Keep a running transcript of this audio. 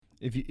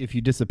If you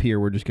disappear,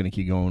 we're just going to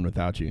keep going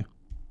without you.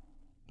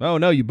 Oh,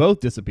 no, you both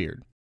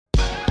disappeared.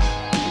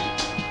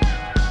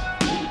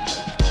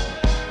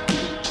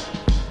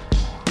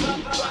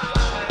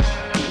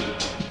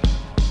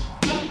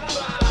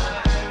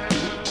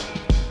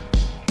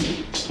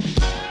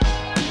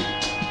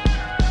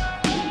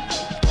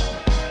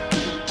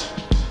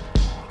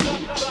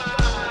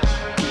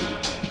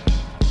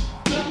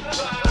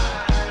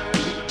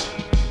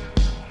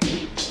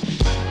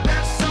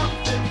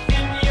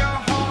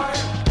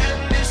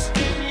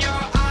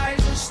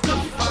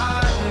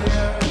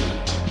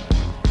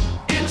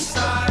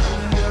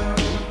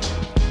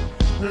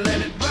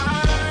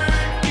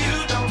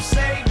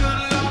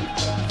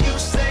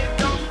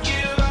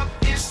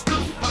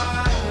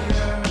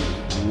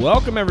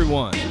 Welcome,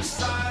 everyone,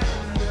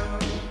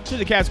 to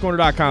the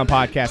CavsCorner.com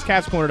podcast.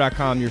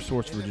 CavsCorner.com, your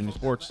source for Virginia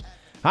sports.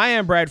 Hi,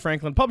 I'm Brad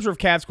Franklin, publisher of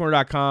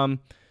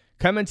CavsCorner.com,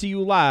 coming to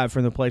you live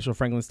from the palatial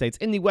Franklin Estates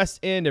in the west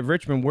end of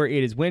Richmond, where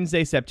it is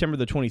Wednesday, September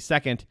the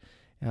 22nd.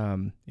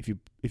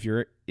 If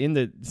you're in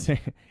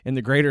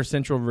the greater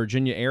Central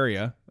Virginia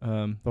area,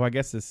 though I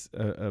guess this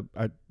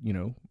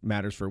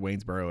matters for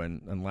Waynesboro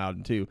and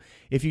Loudoun too.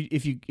 If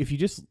you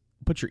just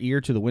put your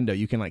ear to the window,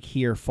 you can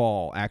hear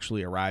fall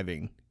actually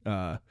arriving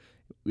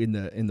in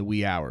the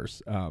wee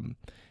hours.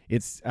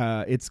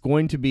 It's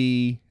going to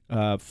be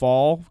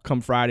fall come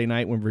Friday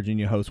night when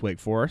Virginia hosts Wake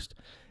Forest.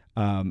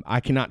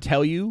 I cannot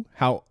tell you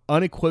how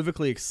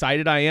unequivocally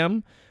excited I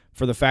am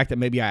for the fact that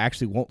maybe I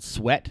actually won't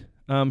sweat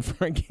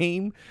for a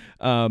game.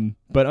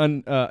 But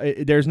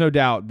there's no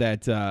doubt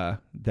that the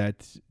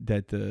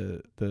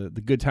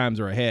good times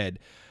are ahead.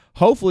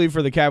 Hopefully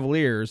for the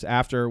Cavaliers,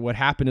 after what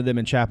happened to them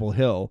in Chapel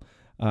Hill,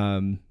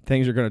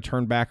 things are going to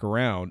turn back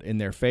around in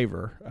their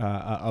favor.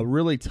 A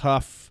really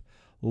tough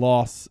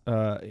loss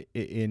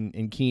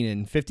in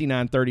Keenan,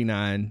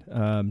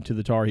 59-39 to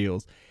the Tar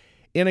Heels,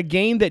 in a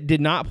game that did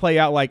not play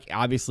out like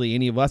obviously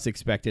any of us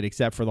expected,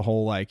 except for the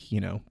whole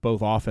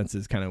both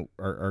offenses kind of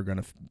are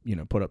going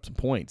to put up some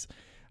points.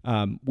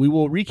 We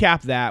will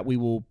recap that. We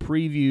will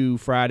preview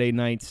Friday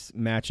night's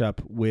matchup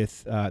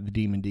with the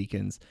Demon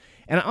Deacons.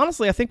 And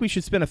honestly, I think we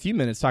should spend a few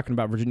minutes talking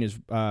about Virginia's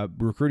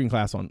recruiting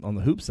class on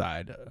the hoop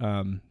side.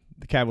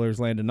 The Cavaliers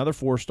land another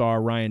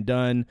 4-star, Ryan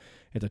Dunn.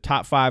 It's a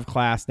top 5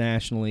 class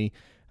nationally.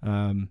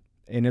 And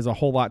there's a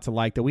whole lot to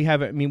like that we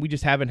haven't. I mean, we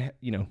just haven't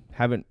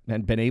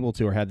been able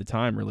to or had the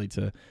time really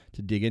to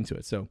dig into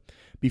it. So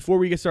before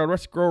we get started,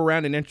 let's go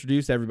around and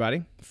introduce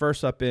everybody.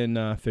 First up in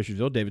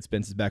Fishersville, David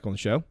Spence is back on the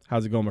show.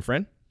 How's it going, my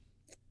friend?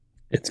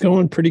 It's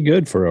going pretty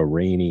good for a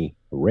rainy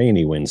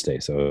Wednesday.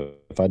 So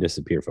if I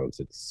disappear, folks,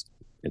 it's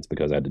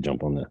because I had to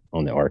jump on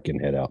the arc and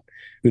head out.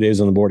 Who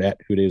Dave's on the board at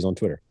Who Dave's on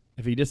Twitter.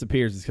 If he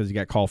disappears, it's because he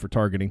got called for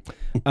targeting.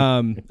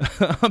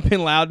 Up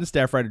in Loudoun,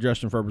 staff writer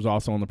Justin Ferber's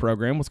also on the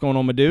program. What's going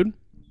on, my dude?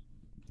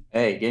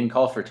 Hey, getting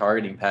called for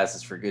targeting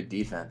passes for good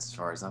defense, as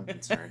far as I'm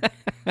concerned.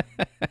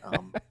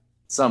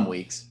 Some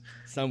weeks.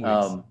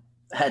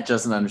 At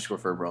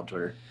Justin_Ferber on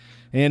Twitter.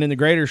 And in the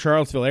greater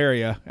Charlottesville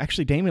area,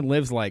 actually, Damon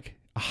lives like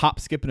a hop,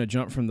 skip, and a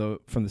jump from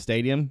the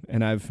stadium,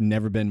 and I've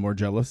never been more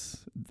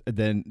jealous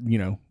than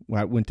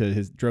when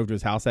I drove to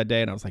his house that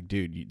day, and I was like,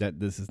 dude,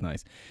 this is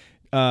nice.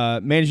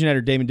 Managing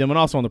editor Damon Dillman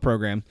also on the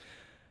program.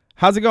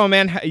 How's it going,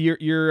 man?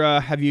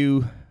 Have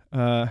you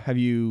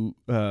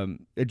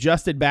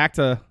adjusted back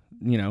to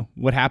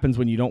what happens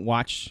when you don't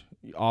watch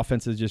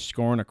offenses just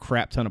scoring a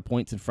crap ton of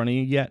points in front of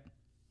you yet?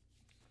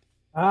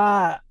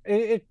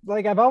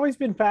 I've always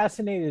been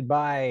fascinated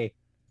by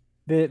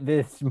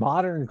this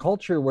modern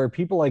culture where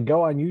people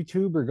go on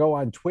YouTube or go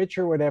on Twitch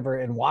or whatever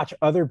and watch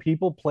other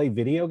people play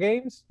video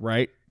games.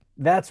 Right.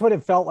 That's what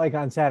it felt like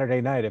on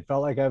Saturday night. It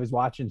felt like I was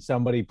watching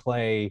somebody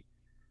play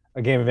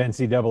a game of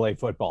NCAA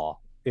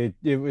football.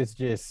 It was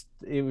just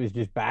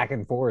back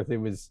and forth. It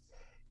was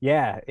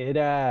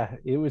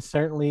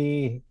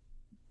certainly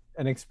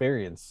an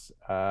experience.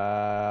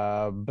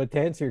 But to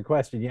answer your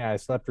question, I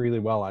slept really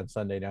well on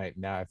Sunday night.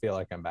 Now I feel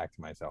like I'm back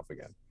to myself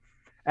again.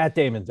 At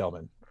Damon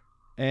Dillman.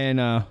 And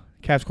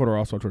Cavs Corner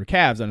also on Twitter.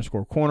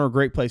 Cavs_Corner.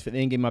 Great place for the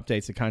in-game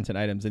updates, the content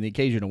items, and the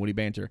occasional witty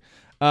banter.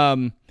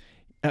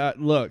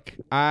 Look,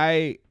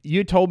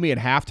 you told me at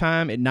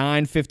halftime at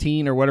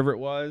 9:15 or whatever it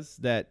was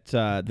that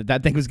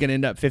thing was going to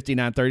end up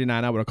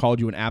 59-39. I would have called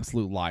you an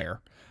absolute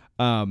liar.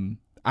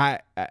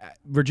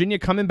 Virginia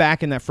coming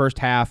back in that first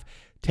half,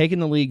 taking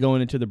the lead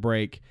going into the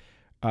break.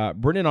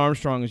 Brennan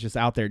Armstrong is just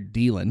out there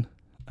dealing.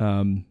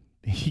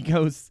 He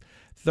goes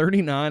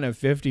 39 of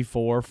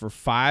 54 for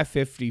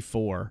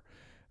 554,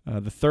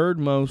 the third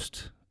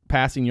most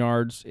passing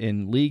yards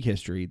in league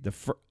history,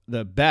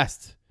 the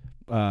best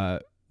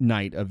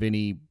night of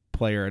any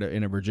player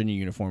in a Virginia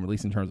uniform, at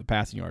least in terms of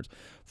passing yards.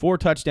 4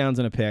 touchdowns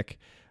and a pick.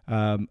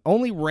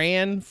 Only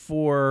ran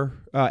for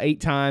 8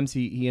 times.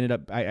 He ended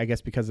up, I guess,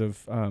 because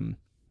of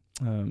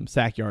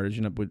sack yardage,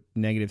 ended up with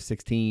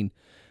 -16.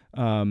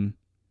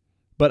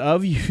 But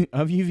of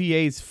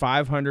UVA's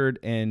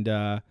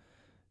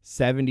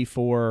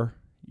 574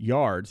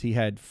 yards, he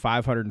had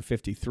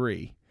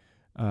 553.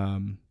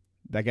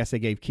 I guess they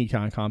gave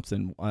Keaton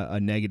Thompson a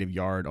negative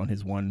yard on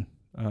his one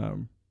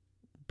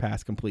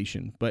pass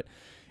completion. But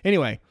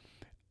anyway,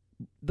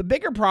 the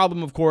bigger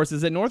problem, of course,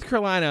 is that North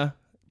Carolina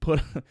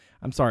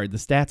I'm sorry, the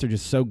stats are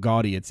just so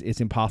gaudy,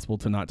 it's impossible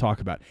to not talk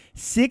about.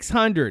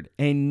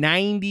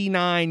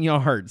 699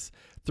 yards,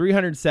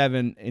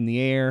 307 in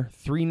the air,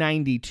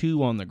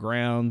 392 on the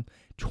ground,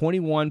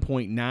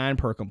 21.9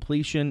 per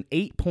completion,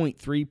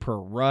 8.3 per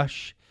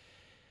rush.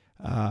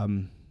 I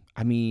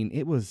mean,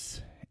 it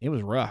was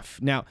rough.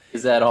 Now,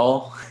 is that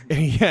all?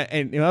 Yeah,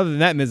 and other than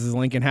that, Mrs.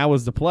 Lincoln, how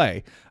was the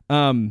play?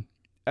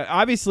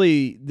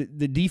 Obviously,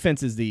 the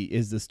defense is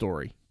the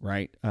story,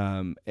 right?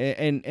 And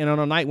on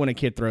a night when a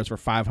kid throws for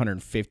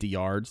 550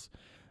 yards,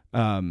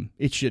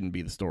 it shouldn't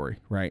be the story,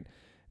 right?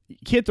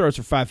 Kid throws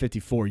for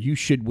 554, you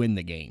should win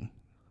the game.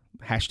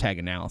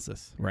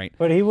 #analysis, right?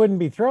 But he wouldn't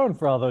be throwing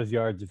for all those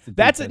yards if the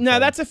that's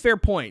a fair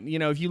point. You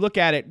know, if you look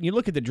at it, you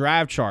look at the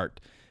drive chart.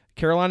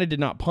 Carolina did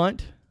not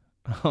punt.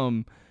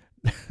 I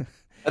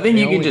think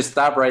you can just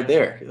stop right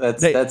there.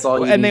 That's all.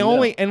 You and need they to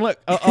only know. and look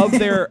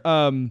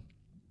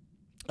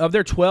of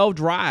their 12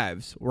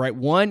 drives, right?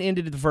 One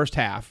ended at the first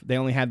half. They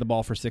only had the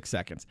ball for 6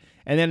 seconds,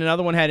 and then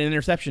another one had an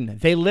interception.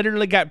 They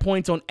literally got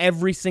points on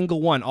every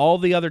single one. All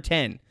the other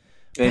 10.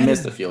 They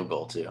missed the field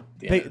goal too.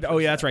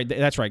 That's right.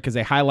 That's right. Because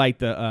they highlight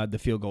the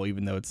field goal,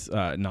 even though it's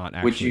not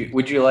actually.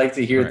 Would you like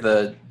to hear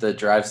Correct. the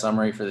drive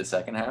summary for the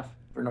second half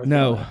for North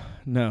No.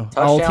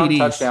 All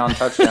Touchdown,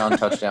 TDs.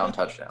 touchdown.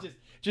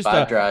 Just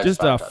Five a drives,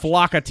 just five a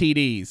flock of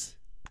TDs.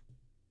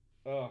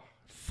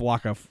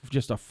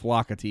 Just a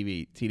flock of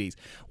TDs.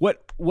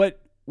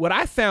 What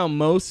I found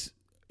most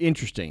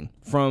interesting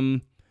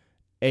from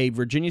a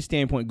Virginia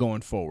standpoint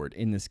going forward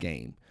in this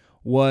game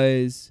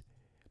was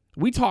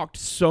we talked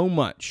so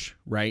much,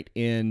 right,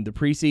 in the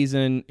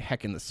preseason,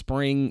 heck, in the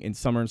spring and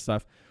summer and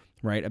stuff,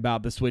 right,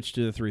 about the switch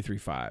to the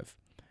 3-3-5.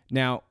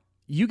 Now,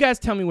 you guys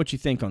tell me what you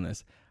think on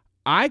this.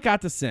 I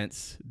got the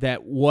sense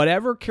that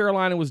whatever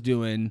Carolina was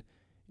doing,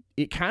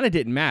 it kind of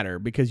didn't matter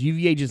because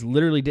UVA just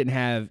literally didn't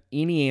have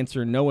any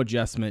answer, no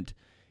adjustment.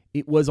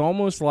 It was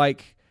almost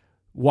like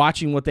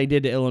watching what they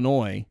did to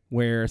Illinois,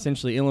 where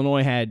essentially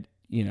Illinois had,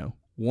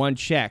 one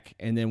check,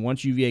 and then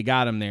once UVA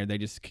got them there, they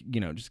just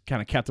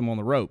kind of kept them on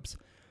the ropes.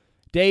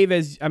 Dave,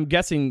 as I'm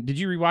guessing, did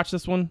you rewatch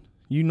this one?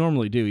 You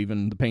normally do,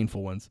 even the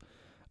painful ones.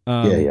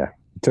 Yeah. It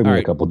took me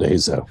a couple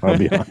days, though. I'll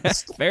be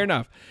honest. Fair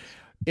enough.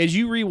 As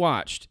you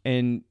rewatched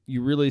and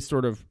you really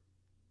sort of,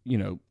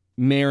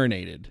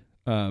 marinated.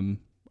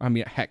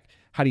 Heck,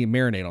 how do you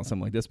marinate on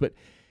something like this? But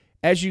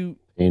as you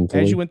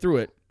went through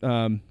it,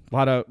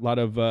 lot of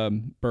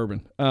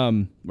bourbon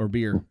or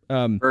beer.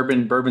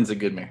 Bourbon's a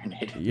good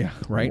marinade. Yeah,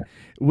 right.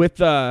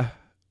 Yeah.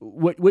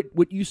 With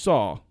what you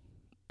saw.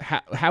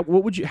 How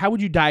would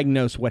you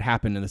diagnose what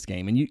happened in this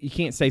game? And you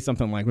can't say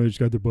something like, "Well, they just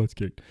got their butts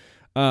kicked,"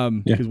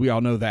 because we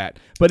all know that.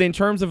 But in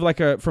terms of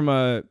from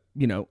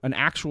an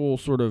actual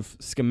sort of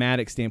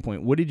schematic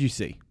standpoint, what did you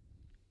see?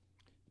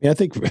 Yeah, I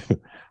think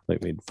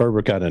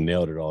Ferber kind of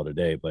nailed it all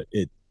today. But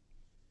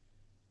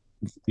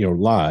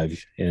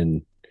live,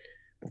 and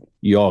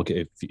you all,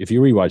 if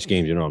you rewatch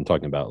games, you know what I'm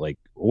talking about. Like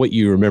what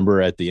you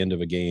remember at the end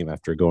of a game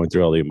after going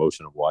through all the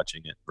emotion of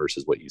watching it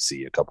versus what you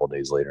see a couple of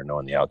days later,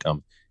 knowing the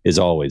outcome is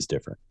always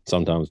different.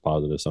 Sometimes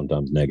positive,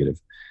 sometimes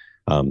negative.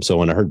 So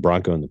when I heard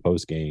Bronco in the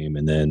post game,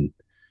 and then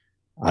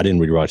I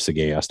didn't rewatch the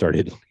game. I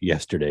started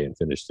yesterday and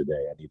finished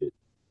today. I needed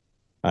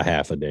a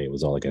half a day. It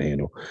was all I could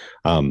handle.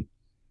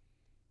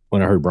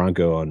 When I heard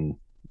Bronco on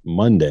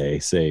Monday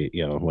say,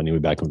 when he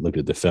went back and looked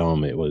at the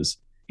film,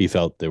 he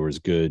felt there was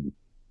good.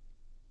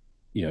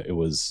 It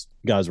was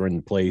guys were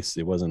in place.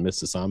 It wasn't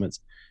missed assignments.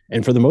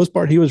 And for the most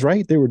part, he was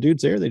right. There were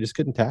dudes there. They just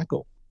couldn't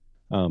tackle.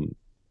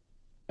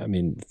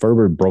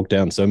 Ferber broke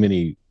down so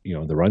many,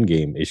 the run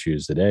game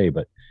issues today,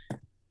 but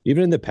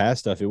even in the past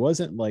stuff, it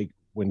wasn't like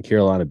when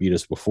Carolina beat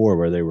us before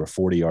where they were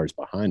 40 yards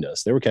behind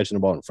us. They were catching the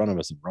ball in front of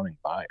us and running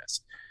by us.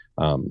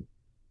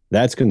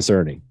 That's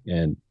concerning.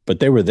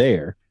 But they were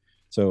there.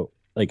 So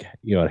at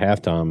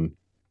halftime,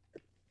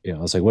 I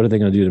was like, what are they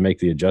going to do to make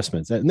the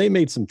adjustments? And they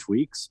made some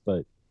tweaks,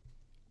 but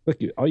look,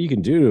 all you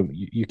can do,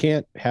 you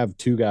can't have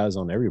two guys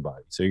on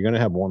everybody. So you're going to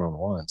have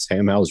one-on-ones.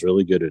 Sam Howell was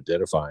really good at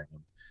identifying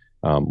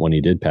them when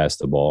he did pass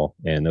the ball.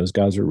 And those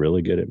guys are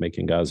really good at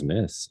making guys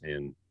miss.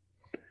 And,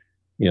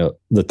 the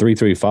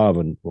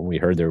 3-3-5, when we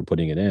heard they were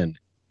putting it in,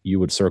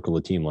 you would circle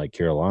a team like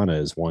Carolina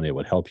as one it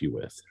would help you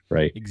with,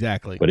 right?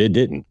 Exactly. But it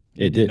didn't.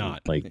 It did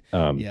not.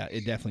 Yeah,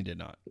 it definitely did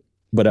not.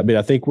 But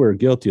I think we're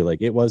guilty.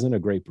 It wasn't a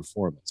great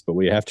performance, but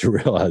we have to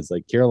realize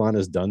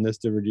Carolina's done this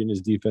to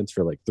Virginia's defense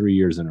for 3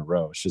 years in a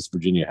row. It's just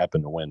Virginia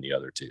happened to win the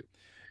other two.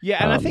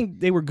 Yeah, and I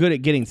think they were good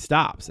at getting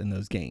stops in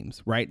those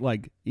games, right?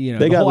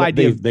 They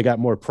got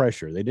more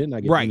pressure. They did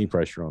not get any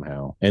pressure on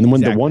Howell. And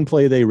when the one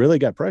play they really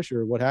got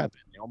pressure, what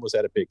happened? They almost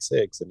had a pick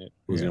six, and it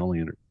was the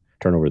only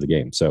turnover of the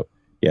game. So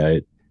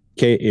that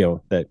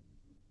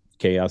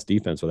chaos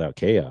defense without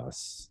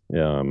chaos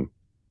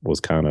was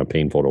kind of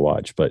painful to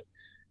watch. But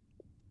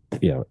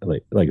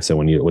like I said,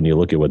 when you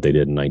look at what they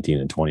did in 19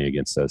 and 20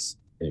 against us,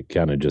 it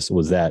kind of just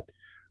was that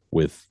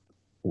with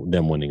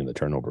them winning the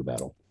turnover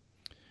battle.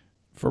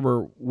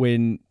 Ferber,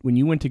 when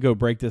you went to go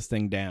break this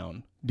thing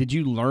down, Did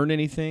you learn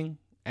anything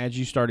as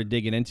you started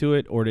digging into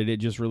it, or did it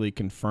just really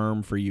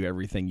confirm for you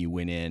everything you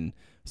went in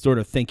sort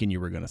of thinking you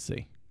were going to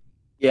see?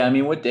 Yeah, I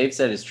mean, what Dave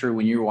said is true.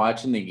 When you're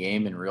watching the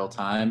game in real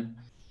time,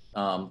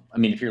 I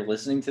mean, if you're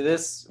listening to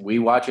this, we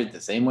watch it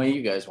the same way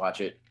you guys watch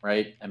it,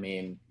 right? I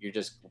mean, you're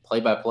just play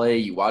by play.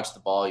 You watch the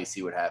ball, you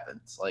see what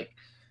happens. Like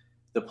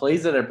the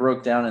plays that I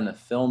broke down in the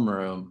film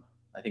room,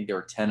 I think there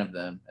were 10 of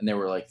them, and there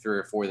were like 3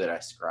 or 4 that I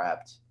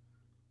scrapped.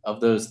 Of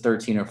those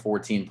 13 or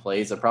 14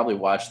 plays, I probably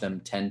watched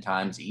them 10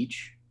 times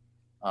each,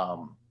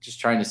 just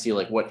trying to see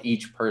like what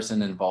each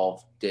person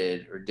involved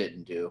did or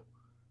didn't do.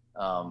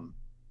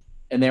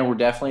 And there were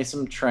definitely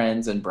some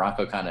trends, and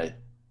Bronco kind of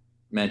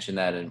mentioned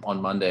that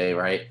on Monday,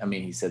 right? I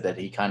mean, he said that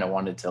he kind of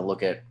wanted to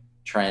look at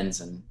trends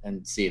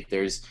and see if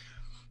there's,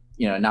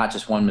 not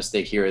just one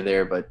mistake here or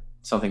there, but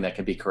something that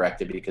could be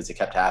corrected because it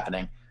kept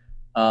happening.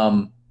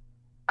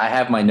 I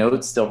have my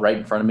notes still right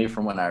in front of me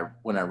from when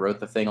I wrote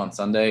the thing on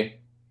Sunday.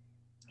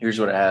 Here's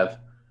what I have.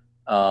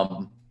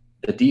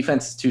 The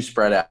defense is too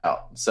spread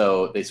out.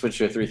 So they switched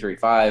to a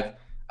 3-3-5.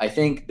 I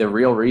think the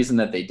real reason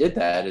that they did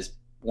that is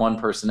 1,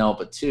 personnel,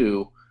 but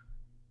 2,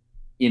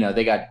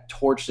 they got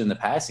torched in the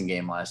passing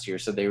game last year.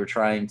 So they were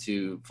trying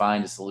to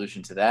find a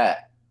solution to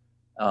that.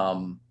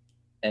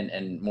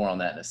 And more on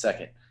that in a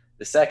second.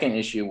 The second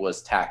issue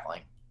was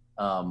tackling.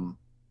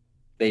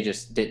 They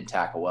just didn't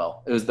tackle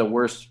well. It was the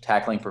worst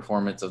tackling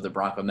performance of the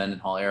Bronco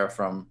Mendenhall era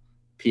from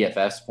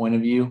PFF's point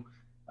of view.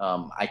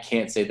 I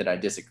can't say that I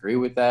disagree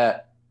with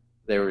that.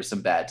 There was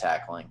some bad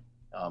tackling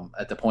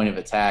at the point of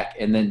attack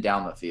and then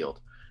down the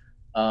field.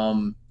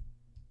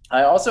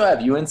 I also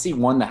have UNC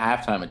won the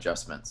halftime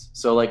adjustments.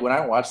 So, like, when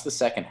I watched the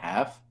second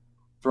half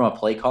from a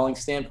play calling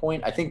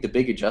standpoint, I think the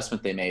big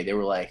adjustment they made, they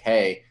were like,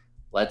 hey,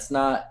 let's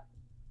not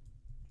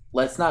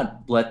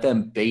let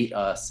them bait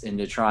us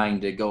into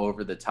trying to go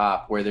over the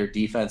top where their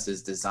defense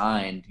is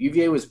designed.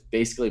 UVA was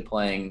basically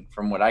playing,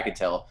 from what I could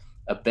tell,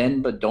 a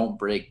bend but don't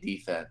break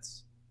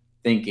defense,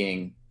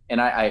 thinking, and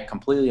I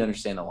completely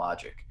understand the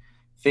logic,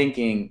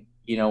 thinking,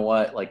 you know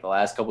what, like the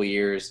last couple of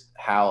years,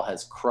 Hal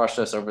has crushed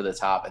us over the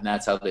top, and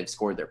that's how they've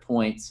scored their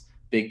points.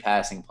 Big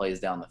passing plays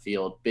down the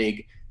field,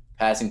 big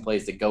passing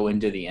plays that go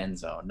into the end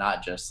zone,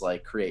 not just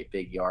like create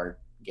big yard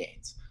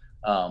gains.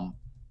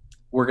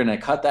 We're going to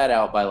cut that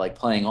out by like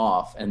playing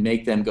off and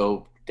make them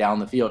go down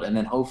the field. And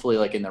then hopefully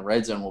like in the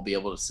red zone, we'll be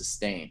able to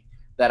sustain.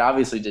 That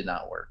obviously did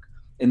not work.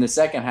 In the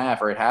second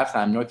half or at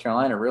halftime, North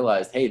Carolina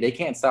realized, hey, they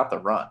can't stop the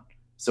run.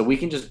 So we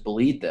can just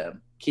bleed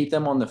them, keep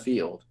them on the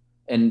field.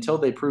 And until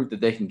they prove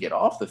that they can get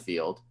off the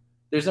field,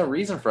 there's no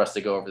reason for us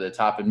to go over the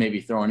top and maybe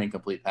throw an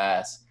incomplete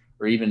pass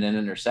or even an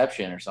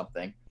interception or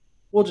something.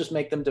 We'll just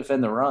make them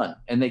defend the run,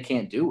 and they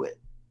can't do it.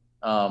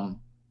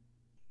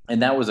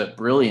 And that was a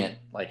brilliant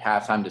like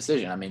halftime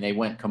decision. I mean, they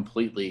went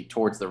completely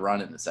towards the run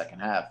in the second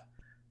half,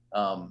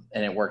 and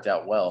it worked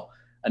out well.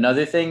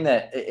 Another thing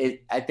that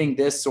I think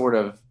this sort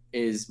of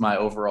is my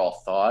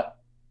overall thought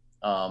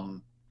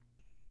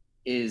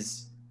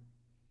is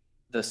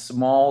the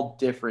small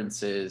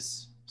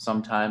differences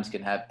sometimes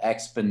can have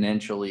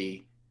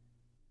exponential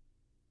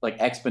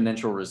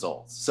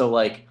results. So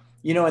like,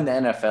 in the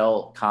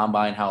NFL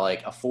combine, how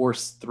like a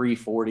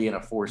 4.340 and a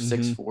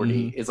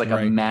 4.640 is like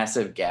a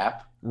massive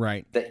gap.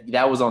 Right.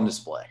 That was on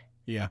display.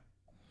 Yeah.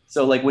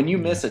 So like when you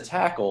miss a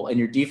tackle and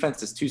your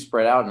defense is too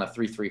spread out in a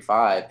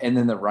 3-3-5, and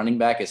then the running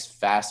back is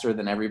faster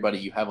than everybody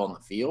you have on the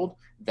field,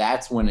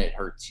 that's when it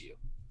hurts you.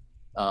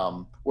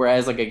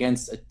 Whereas like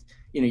against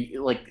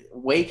like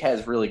Wake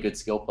has really good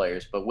skill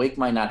players, but Wake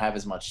might not have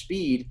as much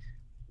speed.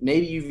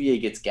 Maybe UVA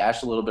gets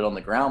gashed a little bit on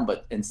the ground,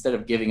 but instead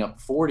of giving up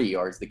 40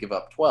 yards, they give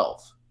up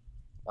 12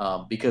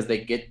 because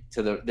they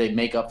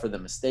make up for the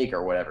mistake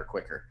or whatever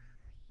quicker.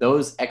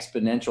 Those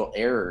exponential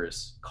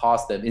errors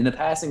cost them in the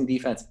passing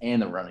defense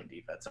and the running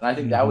defense. And I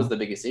think that was the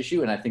biggest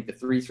issue. And I think the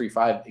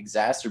 3-3-5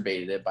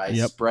 exacerbated it by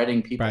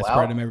spreading people out.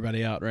 Spreading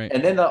everybody out, right.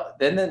 And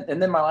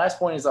then my last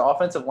point is the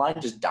offensive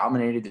line just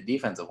dominated the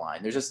defensive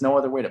line. There's just no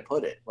other way to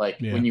put it. Like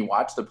when you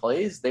watch the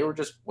plays, they were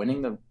just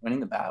winning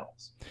the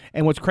battles.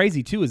 And what's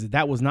crazy too is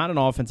that was not an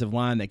offensive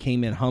line that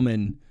came in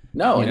humming.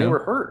 No, and they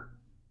were hurt.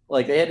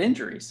 Like they had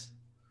injuries.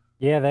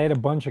 Yeah, they had a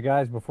bunch of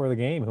guys before the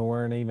game who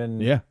weren't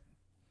even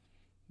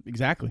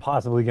exactly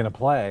possibly going to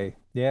play.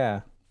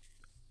 Yeah.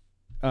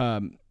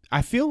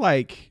 I feel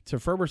like, to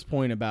Ferber's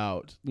point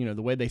about,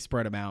 the way they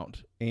spread them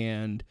out,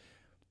 and,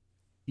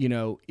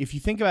 if you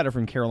think about it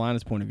from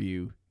Carolina's point of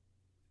view,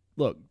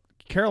 look,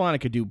 Carolina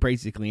could do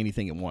basically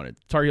anything it wanted.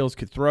 Tar Heels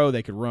could throw,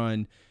 they could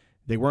run.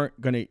 They weren't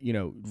going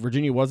to,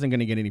 Virginia wasn't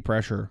going to get any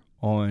pressure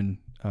on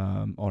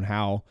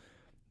Howell.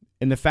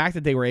 And the fact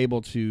that they were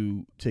able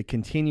to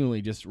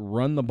continually just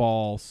run the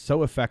ball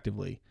so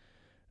effectively,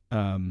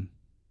 and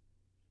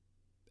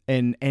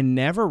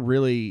never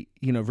really,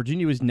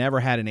 Virginia was never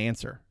had an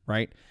answer,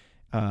 right?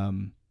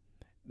 One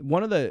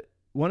of the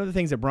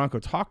things that Bronco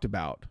talked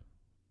about,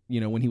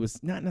 when he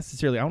was not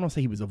necessarily, I don't want to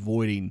say he was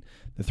avoiding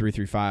the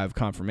 3-3-5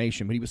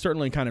 confirmation, but he was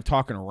certainly kind of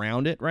talking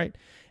around it, right?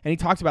 And he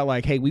talked about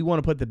like, hey, we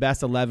want to put the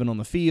best 11 on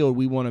the field.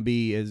 We want to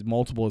be as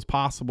multiple as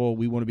possible.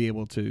 We want to be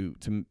able to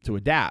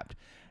adapt.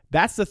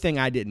 That's the thing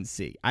I didn't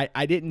see.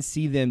 I didn't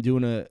see them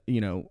doing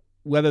a,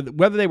 whether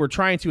they were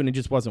trying to and it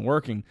just wasn't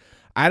working.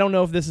 I don't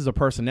know if this is a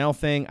personnel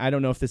thing. I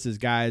don't know if this is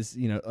guys,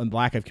 a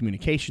lack of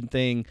communication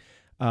thing.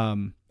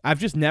 I've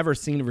just never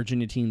seen a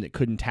Virginia team that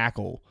couldn't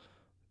tackle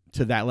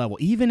to that level.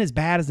 Even as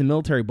bad as the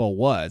Military Bowl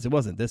was, it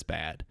wasn't this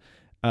bad.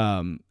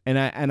 And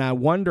I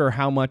wonder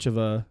how much of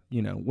a,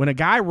 when a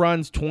guy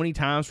runs 20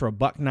 times for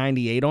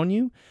 $198 on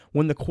you,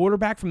 when the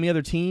quarterback from the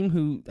other team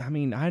who, I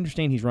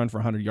understand he's run for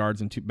 100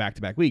 yards in 2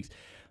 back-to-back weeks,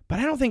 but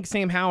I don't think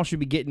Sam Howell should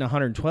be getting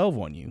 112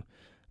 on you.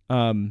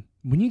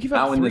 When you give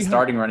up, when the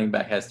starting running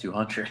back has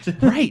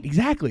 200, right?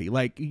 Exactly.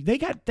 Like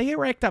they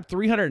racked up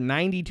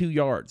 392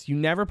 yards. You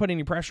never put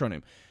any pressure on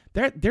him.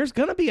 There's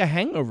going to be a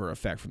hangover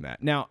effect from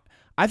that. Now,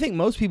 I think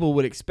most people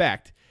would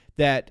expect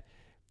that,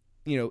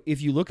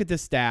 if you look at the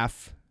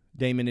staff,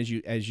 Damon, as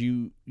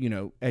you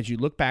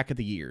look back at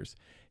the years,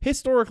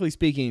 historically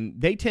speaking,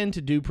 they tend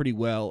to do pretty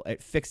well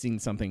at fixing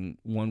something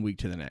one week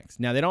to the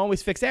next. Now, they don't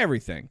always fix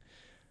everything,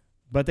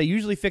 but they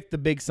usually fix the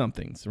big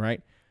somethings,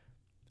 right?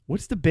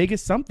 What's the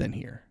biggest something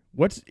here?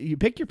 You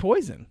pick your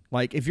poison.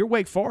 Like if you're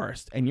Wake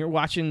Forest and you're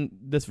watching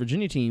this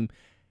Virginia team,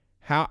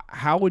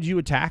 how would you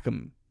attack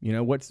them?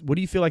 What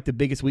do you feel like the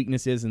biggest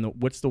weakness is, and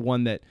what's the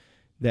one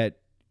that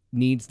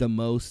needs the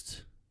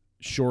most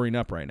shoring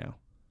up right now?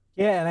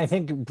 Yeah, and I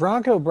think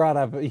Bronco brought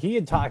up, he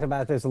had talked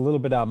about this a little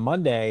bit on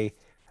Monday.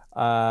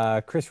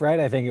 Chris Wright,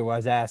 I think it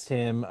was, asked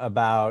him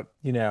about,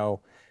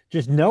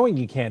 just knowing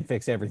you can't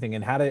fix everything,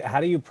 and how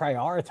do you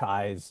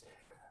prioritize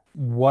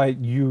what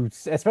you,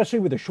 especially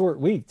with a short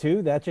week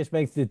too, that just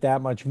makes it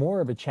that much more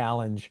of a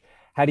challenge.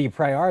 How do you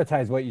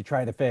prioritize what you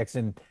try to fix?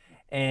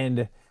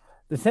 And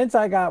the sense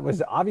I got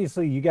was,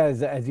 obviously you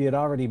guys, as you had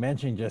already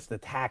mentioned, just the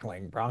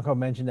tackling. Bronco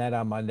mentioned that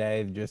on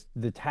Monday. Just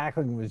the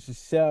tackling was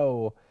just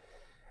so,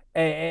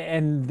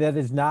 and that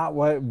is not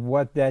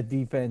what that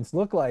defense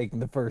looked like in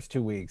the first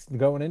 2 weeks.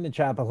 Going into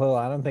Chapel Hill,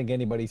 I don't think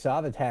anybody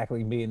saw the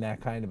tackling being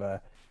that kind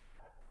of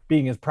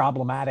being as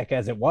problematic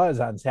as it was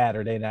on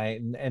Saturday night.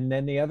 And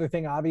then the other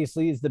thing,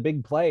 obviously, is the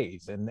big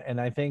plays.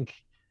 And I think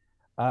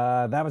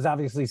that was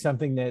obviously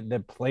something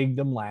that plagued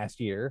them last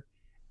year.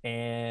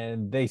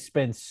 And they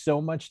spent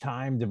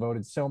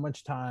devoted so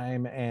much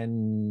time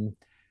and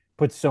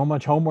put so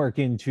much homework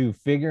into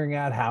figuring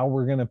out how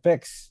we're going to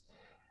fix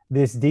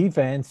this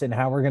defense and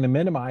how we're going to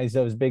minimize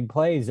those big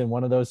plays. And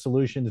one of those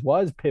solutions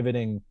was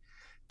pivoting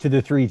to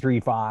the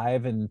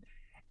 3-3-5.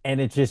 And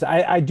it's just,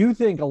 I do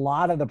think a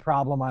lot of the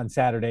problem on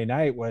Saturday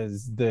night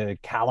was the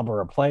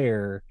caliber of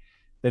player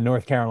that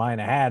North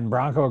Carolina had. And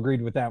Bronco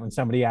agreed with that when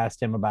somebody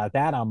asked him about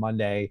that on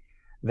Monday,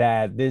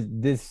 that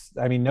this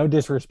no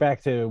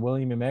disrespect to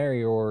William &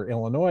 Mary or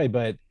Illinois,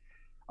 but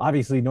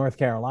obviously North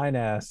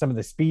Carolina, some of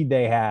the speed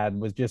they had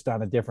was just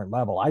on a different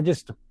level.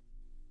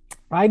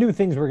 I knew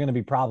things were going to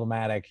be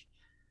problematic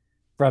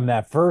from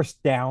that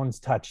first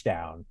downs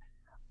touchdown.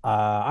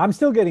 I'm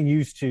still getting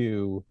used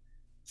to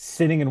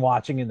sitting and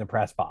watching in the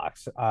press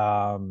box.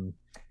 I'm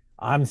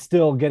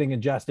still getting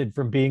adjusted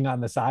from being on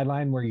the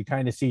sideline where you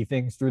kind of see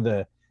things through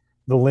the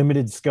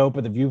limited scope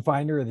of the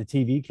viewfinder or the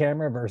TV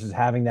camera versus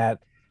having that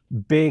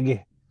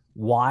big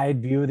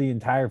wide view of the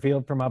entire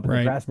field from up in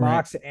the press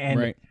box.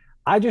 And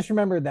I just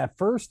remember that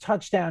first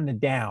touchdown to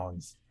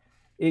downs.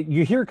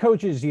 You hear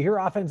coaches, you hear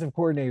offensive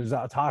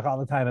coordinators talk all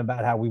the time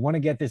about how we want to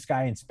get this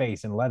guy in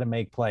space and let him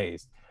make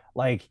plays.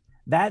 Like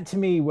that to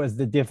me was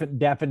the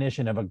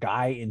definition of a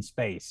guy in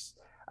space.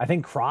 I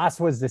think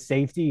Cross was the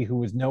safety who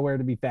was nowhere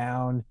to be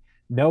found.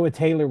 Noah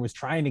Taylor was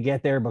trying to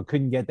get there, but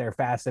couldn't get there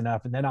fast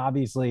enough. And then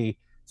obviously,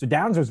 so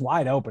Downs was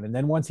wide open. And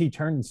then once he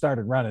turned and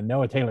started running,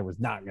 Noah Taylor was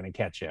not going to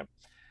catch him.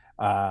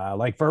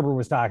 Like Ferber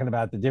was talking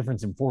about the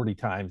difference in 40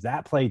 times.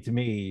 That play to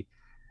me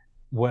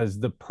was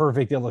the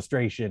perfect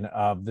illustration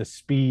of the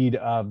speed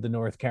of the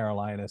North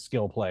Carolina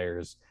skill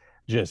players,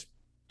 just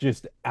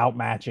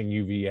outmatching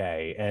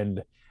UVA.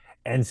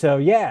 And so,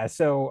 yeah,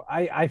 so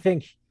I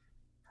think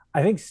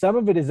some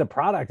of it is a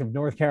product of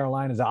North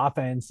Carolina's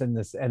offense and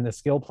the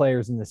skill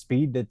players and the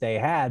speed that they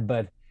had.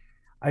 But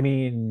I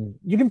mean,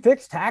 you can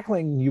fix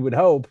tackling, you would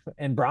hope.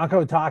 And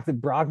Bronco talked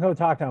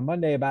on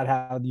Monday about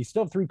how you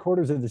still have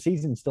 3/4 of the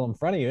season still in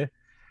front of you.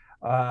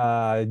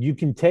 You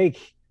can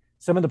take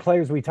some of the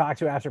players we talked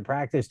to after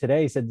practice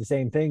today said the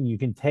same thing. You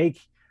can take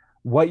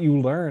what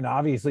you learn.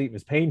 Obviously it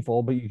was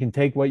painful, but you can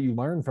take what you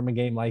learn from a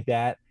game like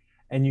that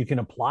and you can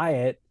apply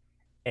it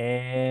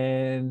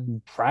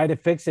and try to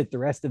fix it the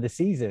rest of the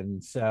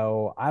season.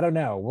 So I don't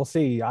know. We'll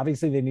see.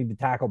 Obviously they need to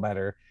tackle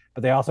better,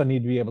 but they also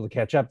need to be able to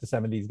catch up to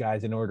some of these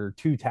guys in order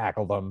to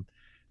tackle them.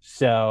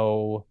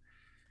 So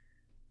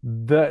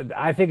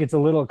I think it's a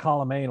little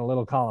column A and a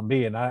little column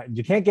B, and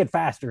you can't get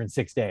faster in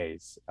 6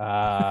 days,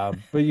 but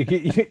you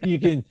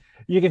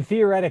can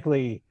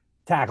theoretically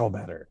tackle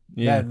better.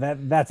 Yeah,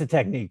 that's a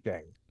technique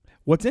thing.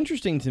 What's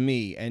interesting to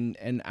me,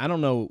 and I don't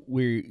know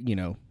where,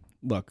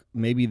 look,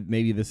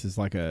 maybe this is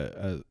like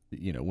a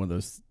one of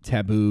those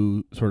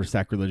taboo sort of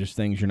sacrilegious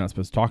things you're not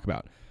supposed to talk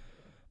about,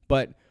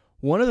 but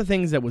one of the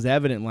things that was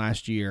evident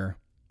last year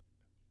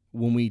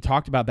when we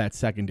talked about that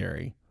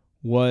secondary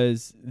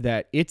was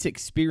that its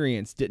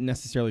experience didn't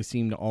necessarily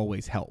seem to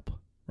always help,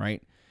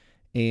 right?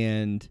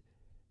 And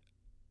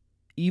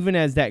even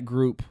as that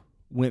group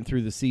went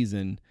through the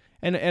season,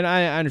 and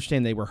I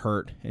understand they were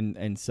hurt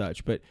and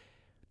such, but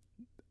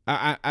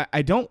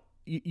I don't.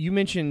 You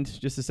mentioned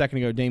just a second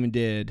ago, Damon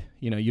did.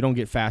 You don't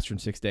get faster in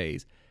 6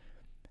 days.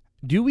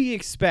 Do we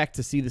expect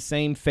to see the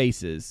same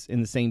faces in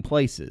the same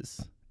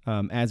places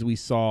as we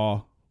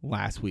saw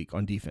last week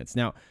on defense?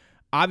 Now,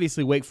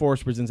 obviously, Wake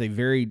Forest presents a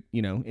very,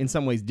 in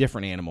some ways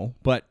different animal,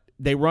 but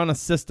they run a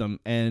system,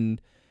 and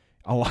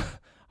a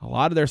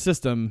lot of their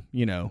system,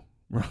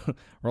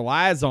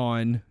 relies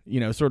on,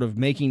 sort of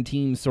making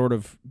teams sort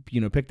of,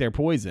 pick their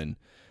poison.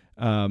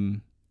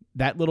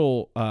 That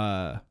little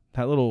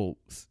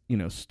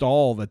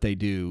stall that they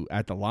do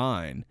at the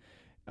line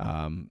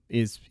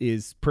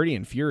is pretty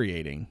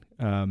infuriating.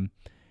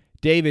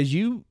 Dave, as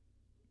you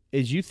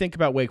think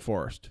about Wake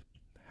Forest,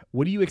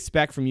 what do you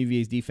expect from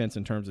UVA's defense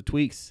in terms of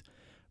tweaks,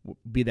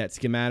 be that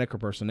schematic or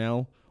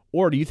personnel,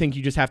 or do you think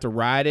you just have to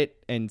ride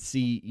it and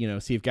see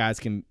if guys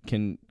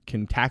can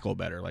tackle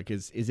better? Like,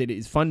 is it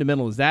as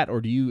fundamental as that,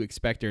 or do you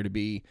expect there to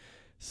be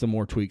some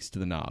more tweaks to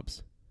the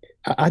knobs?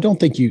 I don't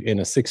think you, in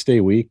a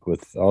 6-day week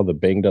with all the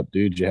banged up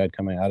dudes you had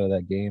coming out of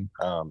that game,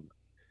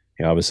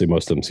 obviously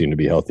most of them seem to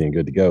be healthy and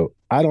good to go.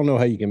 I don't know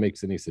how you can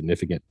make any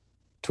significant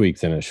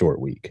tweaks in a short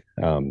week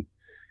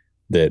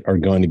that are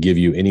going to give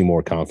you any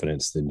more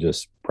confidence than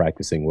just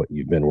practicing what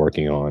you've been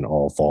working on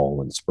all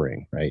fall and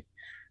spring, right?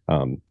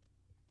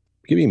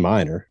 Give me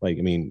minor.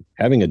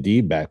 Having a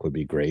D back would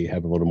be great.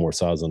 Having a little more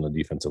size on the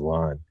defensive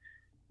line.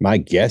 My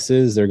guess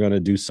is they're going to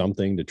do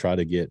something to try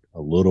to get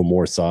a little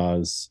more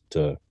size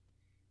to,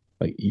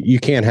 you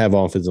can't have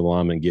offensive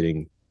linemen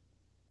getting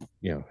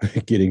to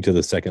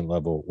the second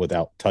level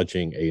without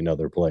touching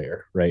another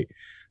player, right?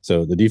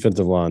 So the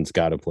defensive line's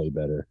got to play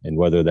better. And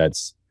whether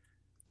that's,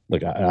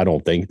 I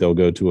don't think they'll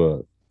go to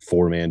a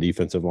 4-man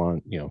defensive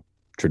line,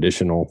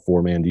 traditional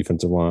 4-man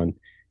defensive line,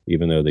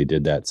 even though they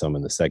did that some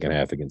in the second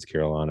half against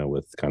Carolina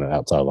with kind of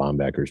outside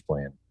linebackers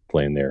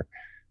playing there.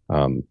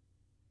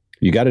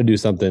 You got to do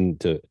something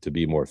to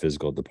be more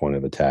physical at the point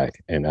of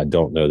attack. And I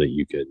don't know that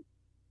you could.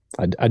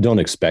 I don't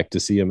expect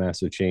to see a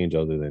massive change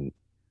other than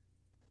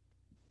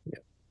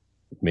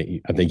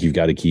I think you've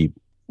got to keep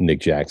Nick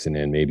Jackson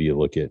in. Maybe you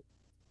look at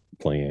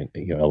playing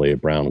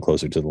Elliott Brown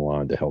closer to the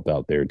line to help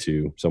out there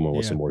too, someone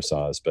with some more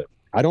size. But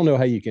I don't know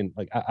how you can,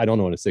 I don't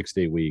know in a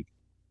 6-day week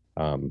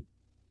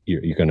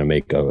you're going to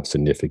make a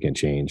significant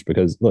change,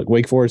 because look,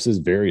 Wake Forest is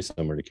very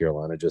similar to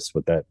Carolina, just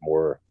with that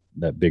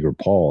bigger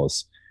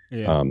pause.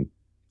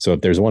 So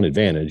if there's one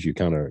advantage,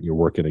 you're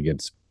working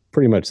against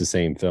pretty much the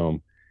same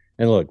film.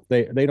 And look,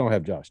 they don't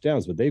have Josh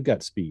Downs, but they've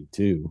got speed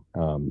too.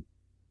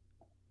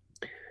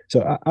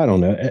 So I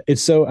don't know.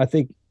 I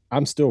think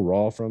I'm still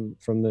raw from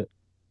the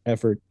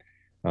effort.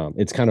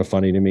 It's kind of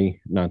funny to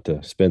me, not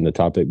to spin the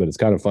topic, but it's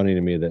kind of funny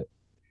to me that,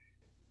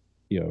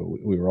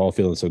 we were all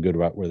feeling so good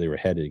about where they were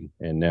heading.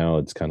 And now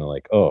it's kind of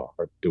like,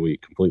 do we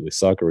completely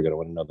suck? Or are we going to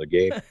win another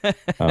game?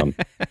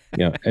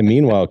 And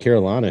meanwhile,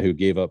 Carolina, who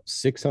gave up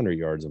 600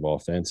 yards of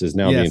offense, is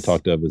now being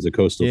talked of as a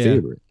coastal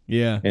favorite.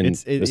 Yeah. And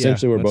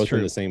essentially we're both true.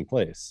 In the same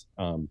place.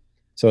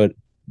 So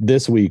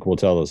this week will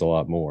tell us a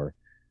lot more.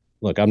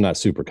 Look, I'm not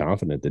super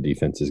confident the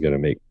defense is going to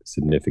make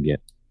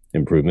significant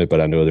improvement, but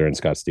I know they're in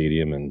Scott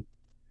Stadium, and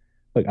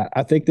look,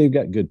 I think they've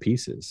got good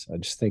pieces. I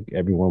just think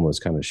everyone was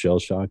kind of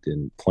shell-shocked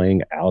and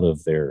playing out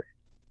of their,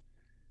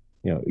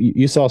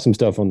 you saw some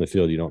stuff on the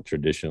field you don't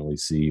traditionally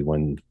see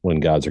when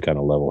guys are kind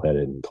of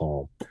level-headed and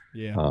calm.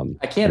 Yeah.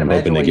 I can't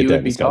imagine what you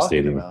would be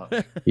talking about.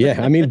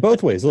 Yeah,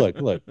 both ways. Look,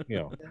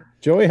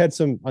 Joey had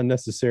some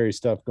unnecessary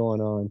stuff going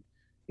on.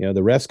 The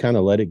refs kind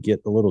of let it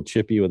get a little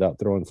chippy without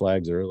throwing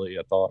flags early,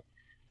 I thought.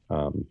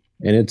 And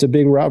it's a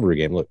big rivalry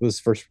game. Look, this is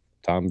the first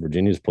time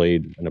Virginia's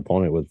played an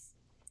opponent with,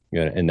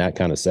 in that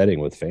kind of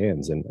setting with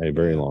fans in a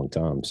very long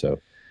time. So,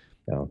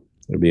 it'll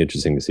be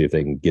interesting to see if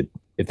they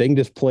can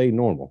just play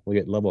normal. We'll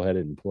get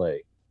level-headed and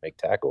play, make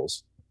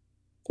tackles.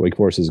 Wake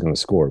Forest is going to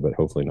score, but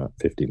hopefully not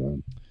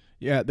 59.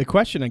 Yeah, the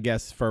question, I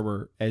guess,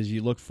 Ferber, as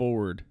you look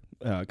forward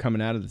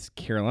coming out of this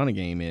Carolina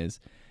game is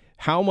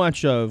how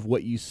much of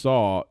what you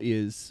saw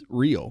is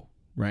real,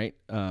 right?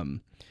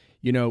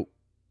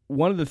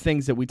 One of the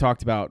things that we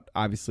talked about,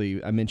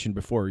 obviously, I mentioned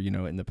before,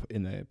 in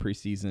the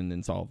preseason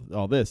and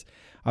all this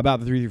about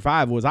the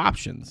 3-5 was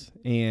options,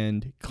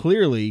 and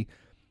clearly,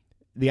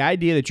 the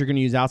idea that you're going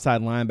to use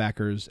outside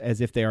linebackers as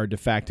if they are de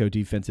facto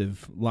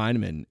defensive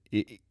linemen,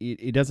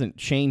 it doesn't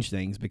change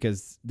things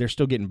because they're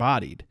still getting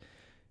bodied.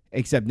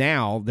 Except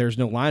now there's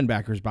no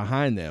linebackers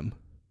behind them,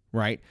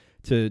 right?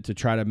 To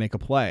try to make a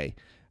play.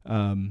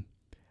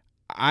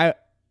 I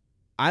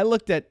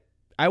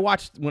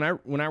watched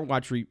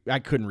I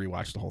couldn't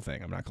rewatch the whole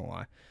thing, I'm not gonna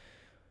lie.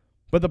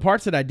 But the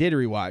parts that I did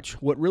rewatch,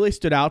 what really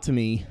stood out to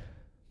me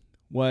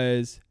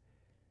was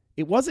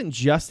it wasn't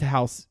just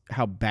how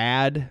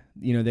bad,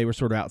 they were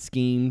sort of out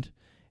schemed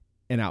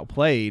and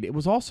outplayed. It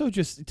was also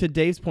just, to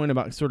Dave's point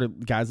about sort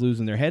of guys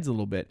losing their heads a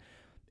little bit.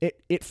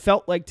 It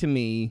felt like to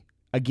me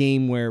a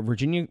game where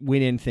Virginia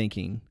went in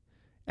thinking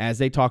as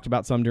they talked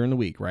about some during the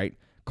week, right?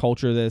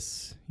 Culture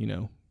this,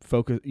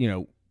 focus,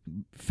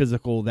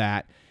 physical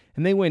that.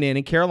 And they went in,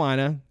 and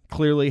Carolina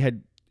clearly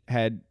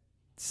had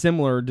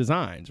similar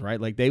designs, right?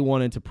 Like they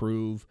wanted to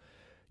prove,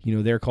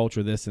 their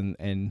culture this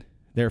and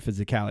their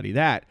physicality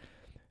that.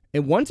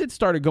 And once it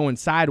started going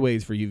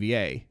sideways for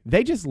UVA,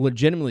 they just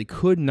legitimately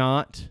could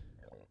not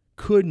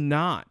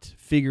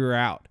figure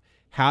out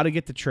how to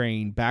get the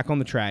train back on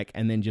the track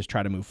and then just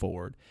try to move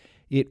forward.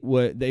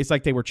 It's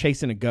like they were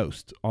chasing a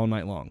ghost all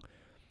night long.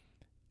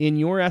 In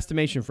your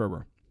estimation,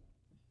 Ferber,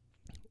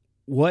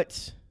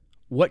 what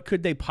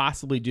could they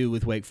possibly do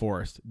with Wake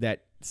Forest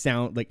that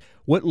sound like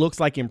what looks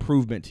like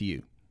improvement to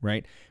you,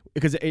 right?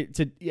 Because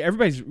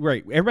everybody's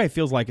right. Everybody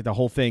feels like the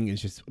whole thing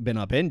has just been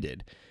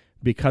upended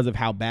because of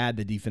how bad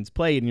the defense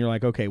played, and you're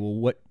like, okay,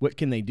 well, what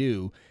can they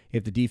do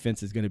if the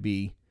defense is going to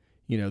be,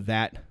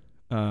 that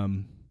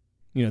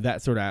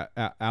sort of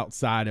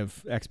outside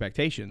of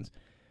expectations?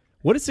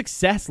 What does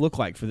success look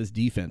like for this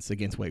defense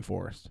against Wake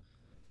Forest?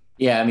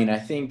 Yeah, I mean, I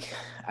think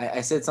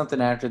I said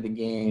something after the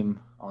game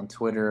on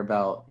Twitter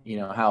about,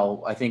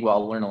 how I think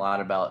I'll learn a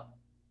lot about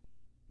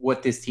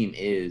what this team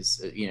is,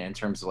 in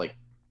terms of like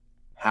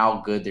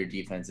how good their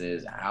defense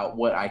is,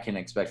 what I can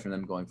expect from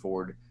them going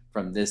forward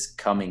from this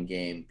coming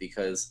game,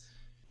 because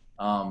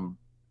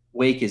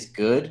Wake is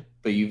good,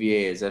 but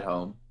UVA is at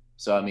home.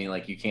 So, I mean,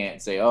 like you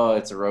can't say, oh,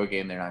 it's a road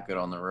game, they're not good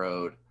on the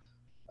road.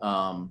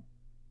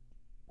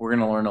 We're going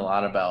to learn a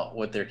lot about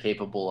what they're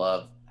capable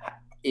of.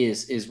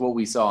 Is what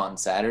we saw on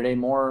Saturday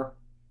more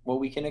what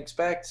we can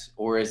expect,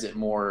 or is it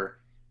more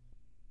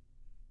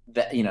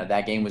that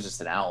that game was just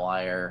an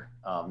outlier?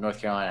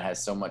 North Carolina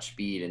has so much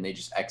speed and they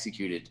just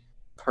executed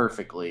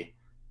perfectly,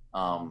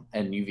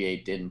 and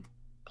UVA didn't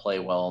play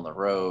well on the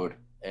road,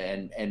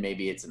 and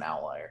maybe it's an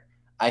outlier.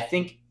 I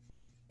think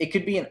it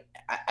could be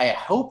I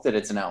hope that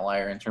it's an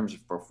outlier in terms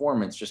of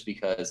performance, just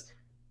because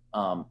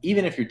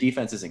even if your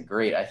defense isn't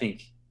great, I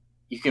think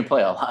you can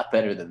play a lot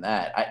better than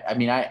that.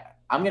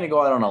 I'm going to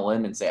go out on a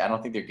limb and say I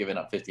don't think they're giving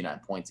up 59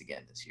 points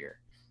again this year.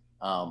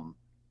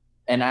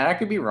 And I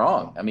could be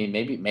wrong. I mean,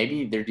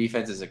 maybe their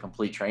defense is a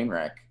complete train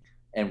wreck,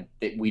 and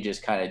we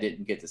just kind of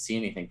didn't get to see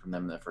anything from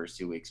them in the first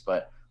 2 weeks.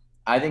 But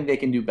I think they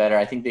can do better.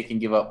 I think they can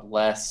give up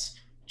less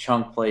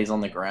chunk plays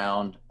on the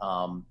ground.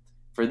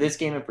 For this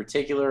game in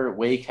particular,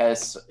 Wake I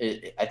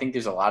think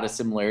there's a lot of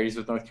similarities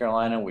with North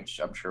Carolina, which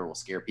I'm sure will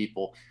scare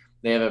people.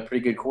 They have a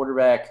pretty good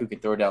quarterback who can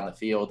throw down the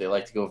field. They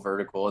like to go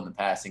vertical in the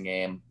passing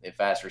game. They have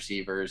fast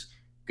receivers,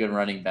 good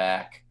running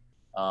back.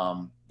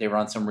 They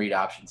run some read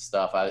option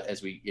stuff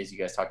as you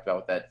guys talked about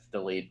with that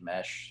delayed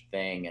mesh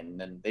thing, and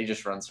then they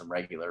just run some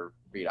regular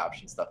read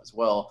option stuff as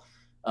well.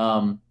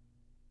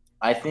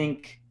 I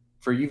think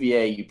for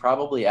UVA, you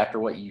probably,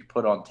 after what you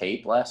put on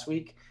tape last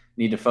week,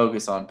 need to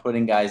focus on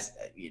putting guys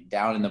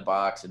down in the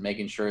box and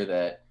making sure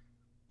that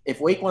if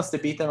Wake wants to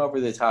beat them over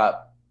the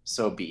top,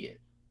 so be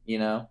it.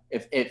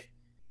 If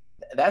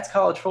that's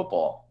college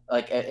football.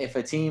 Like if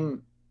a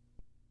team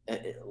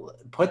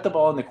put the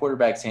ball in the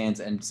quarterback's hands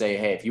and say,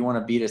 hey, if you want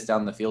to beat us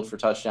down the field for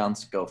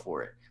touchdowns, go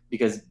for it.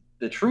 Because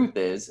the truth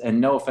is,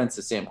 and no offense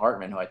to Sam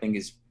Hartman, who I think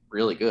is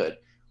really good,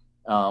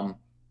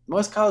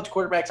 most college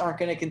quarterbacks aren't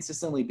going to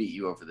consistently beat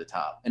you over the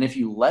top. And if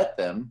you let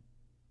them,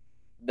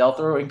 they'll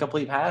throw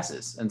incomplete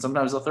passes, and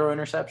sometimes they'll throw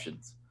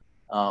interceptions.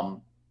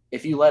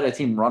 If you let a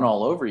team run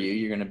all over you,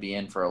 you're going to be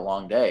in for a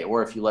long day.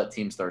 Or if you let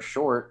teams throw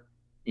short,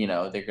 they're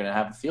going to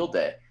have a field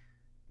day.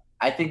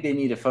 I think they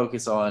need to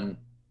focus on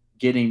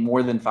getting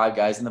more than 5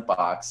 guys in the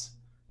box,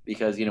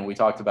 because, we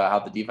talked about how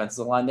the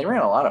defensive line, they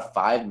ran a lot of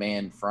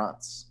 5-man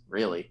fronts,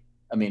 really.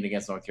 I mean,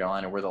 against North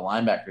Carolina, where the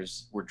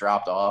linebackers were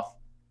dropped off,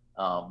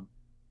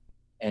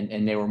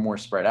 and they were more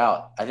spread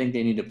out. I think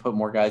they need to put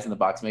more guys in the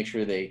box, make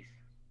sure they,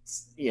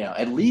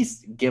 at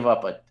least give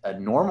up a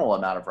normal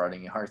amount of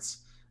running yards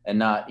and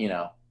not,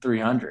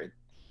 300.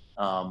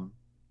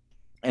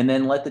 And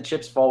then let the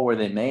chips fall where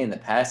they may in the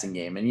passing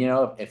game. And,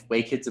 if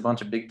Wake hits a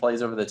bunch of big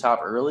plays over the top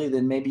early,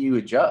 then maybe you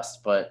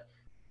adjust. But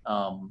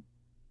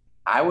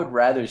I would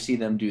rather see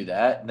them do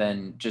that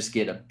than just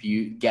get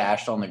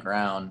gashed on the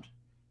ground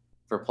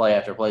for play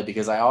after play,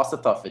 because I also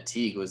thought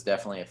fatigue was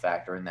definitely a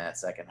factor in that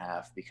second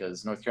half,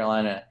 because North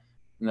Carolina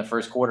in the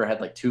first quarter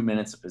had like 2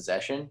 minutes of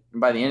possession.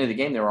 And by the end of the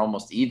game, they were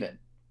almost even.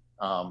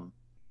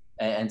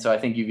 And so I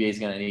think UVA is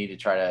going to need to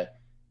try to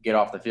get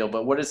off the field.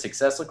 But what does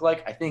success look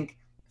like? I think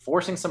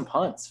forcing some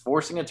punts,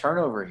 forcing a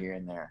turnover here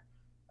and there,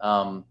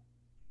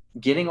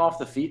 getting off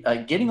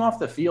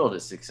the field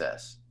is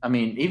success. I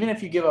mean, even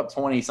if you give up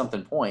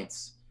 20-something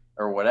points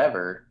or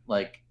whatever,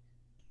 like,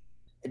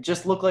 it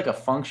just looked like a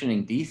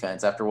functioning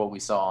defense after what we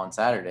saw on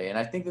Saturday, and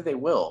I think that they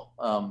will.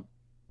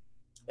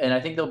 And I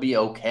think they'll be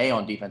okay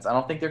on defense. I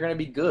don't think they're going to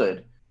be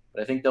good,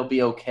 but I think they'll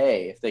be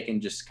okay if they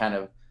can just kind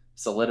of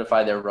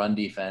solidify their run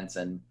defense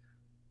and,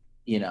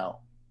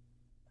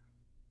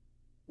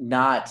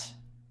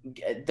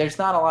 there's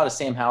not a lot of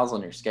Sam Howells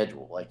on your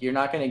schedule. Like, you're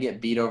not going to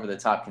get beat over the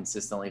top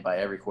consistently by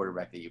every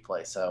quarterback that you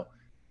play. So,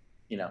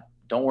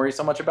 don't worry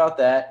so much about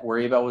that.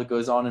 Worry about what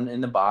goes on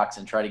in the box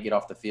and try to get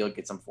off the field,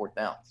 get some 4th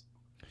downs.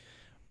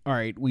 all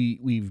right,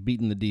 we've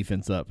beaten the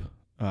defense up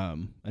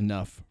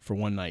enough for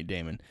one night,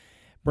 Damon.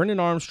 Brennan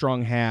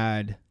Armstrong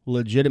had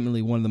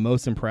legitimately one of the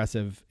most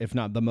impressive, if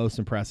not the most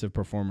impressive,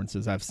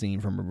 performances I've seen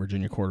from a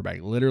Virginia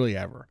quarterback, literally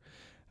ever.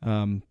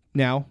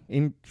 Now,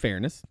 in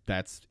fairness,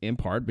 that's in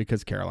part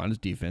because Carolina's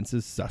defense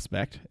is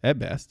suspect at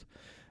best.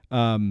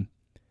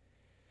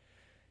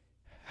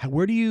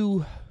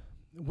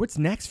 What's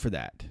next for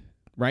that?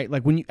 Right?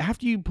 Like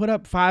after you put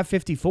up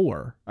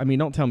 554, I mean,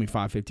 don't tell me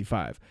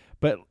 555,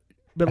 but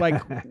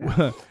like,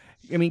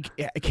 I mean,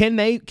 can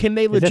they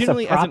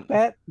legitimately? Is this a prop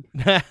bet?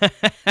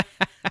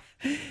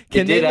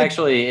 It did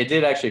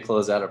actually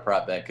close out a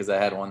prop bet because I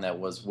had one that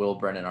was will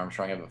Brennan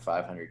Armstrong have a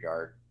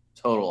 500-yard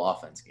total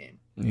offense game?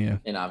 Yeah,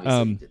 and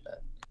obviously he did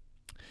that.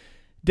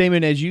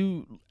 Damon, as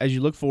you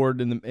look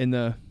forward in the in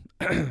the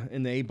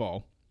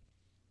 8-ball,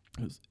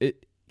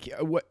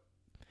 what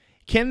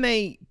can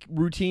they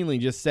routinely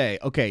just say?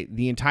 Okay,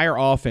 the entire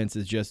offense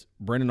is just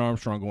Brennan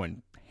Armstrong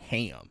going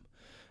ham.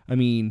 I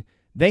mean,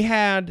 they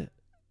had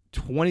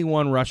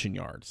 21 rushing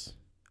yards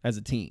as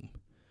a team.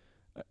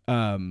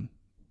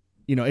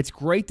 It's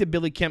great that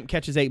Billy Kemp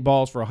catches 8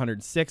 balls for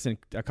 106 and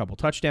a couple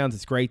touchdowns.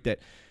 It's great that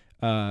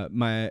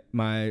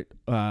my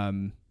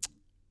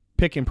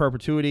pick in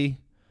perpetuity,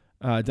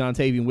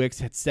 Dontavian Wicks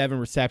had 7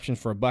 receptions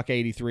for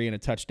 $183 and a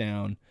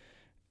touchdown,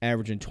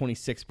 averaging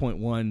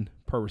 26.1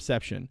 per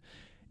reception.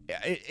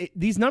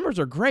 These numbers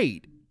are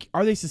great.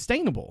 Are they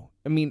sustainable?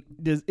 I mean,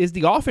 is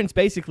the offense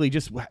basically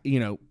just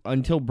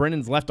until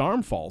Brennan's left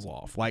arm falls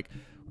off? Like,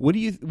 what do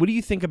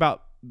you think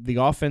about the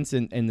offense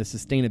and the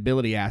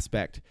sustainability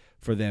aspect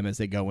for them as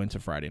they go into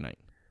Friday night?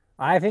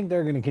 I think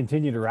they're going to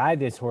continue to ride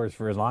this horse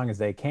for as long as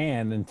they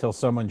can until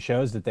someone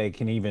shows that they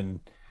can even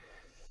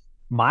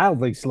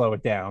mildly slow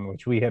it down,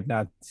 which we have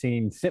not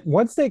seen.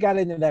 Once they got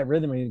into that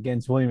rhythm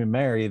against William and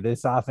Mary,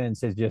 this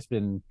offense has just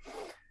been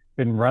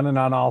running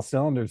on all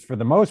cylinders for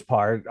the most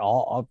part.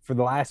 All for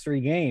the last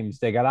 3 games,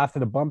 they got off to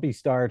the bumpy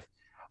start.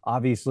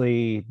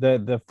 Obviously,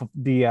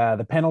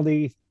 the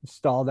penalty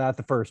stalled out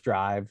the first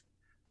drive,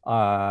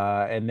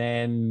 and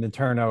then the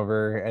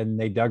turnover, and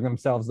they dug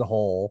themselves the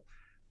hole.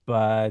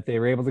 But they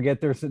were able to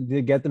get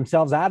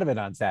themselves out of it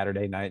on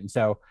Saturday night. And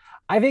so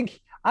I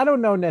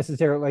don't know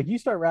necessarily, like you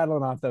start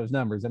rattling off those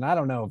numbers, and I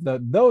don't know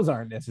if those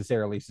aren't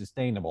necessarily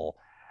sustainable.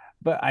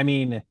 But I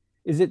mean,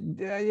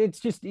 it's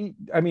just,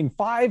 I mean,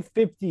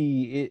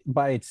 550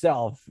 by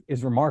itself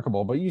is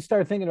remarkable, but you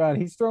start thinking about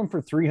it, he's thrown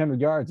for 300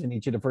 yards in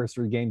each of the first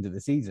 3 games of the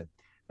season,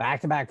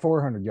 back-to-back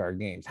 400-yard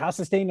games. How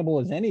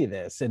sustainable is any of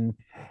this?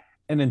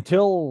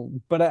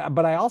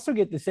 But I also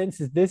get the sense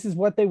that this is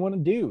what they want to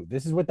do.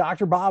 This is what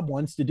Dr. Bob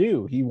wants to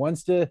do. He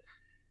wants to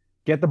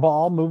get the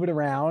ball, move it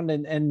around,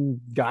 and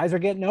guys are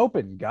getting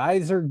open.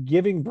 Guys are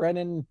giving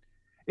Brennan.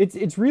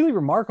 It's really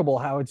remarkable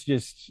how it's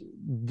just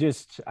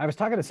I was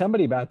talking to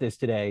somebody about this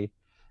today,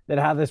 that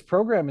how this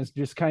program is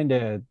just kind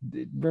of,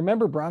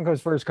 remember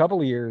Broncos' first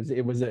couple of years,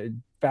 it was a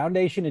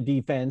foundation of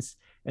defense,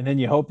 and then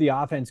you hope the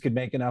offense could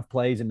make enough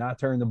plays and not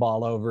turn the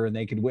ball over and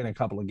they could win a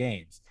couple of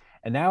games.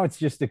 And now it's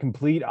just the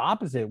complete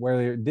opposite,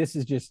 where this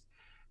is just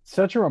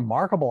such a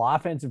remarkable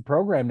offensive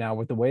program now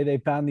with the way they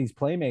found these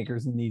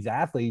playmakers and these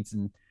athletes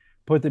and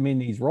put them in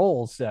these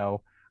roles.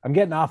 So I'm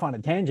getting off on a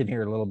tangent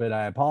here a little bit.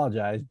 I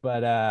apologize.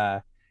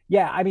 But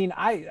yeah, I mean,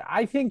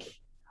 I think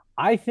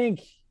I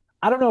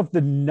don't know if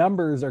the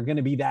numbers are going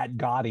to be that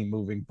gaudy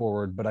moving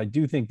forward, but I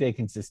do think they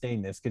can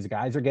sustain this because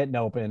guys are getting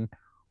open.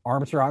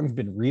 Armstrong's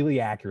been really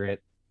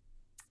accurate.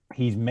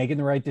 He's making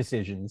the right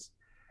decisions.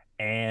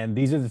 And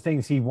these are the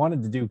things he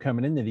wanted to do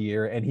coming into the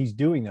year, and he's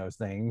doing those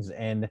things,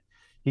 and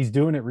he's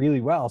doing it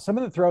really well. Some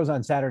of the throws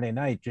on Saturday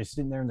night, just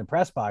sitting there in the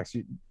press box,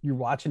 you're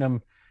watching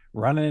him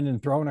running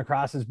and throwing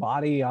across his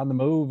body on the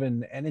move,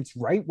 and it's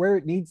right where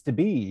it needs to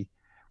be,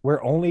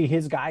 where only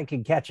his guy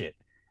can catch it.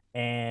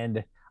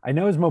 And I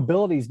know his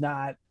mobility is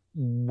not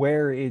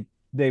where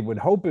they would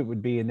hope it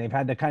would be, and they've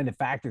had to kind of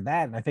factor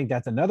that. And I think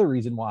that's another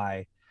reason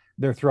why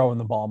they're throwing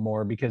the ball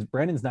more, because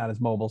Brennan's not as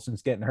mobile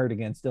since getting hurt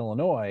against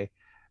Illinois.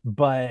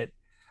 But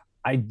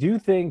I do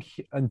think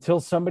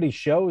until somebody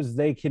shows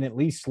they can at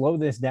least slow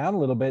this down a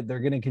little bit, they're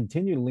going to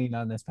continue to lean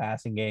on this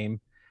passing game,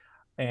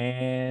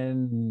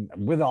 and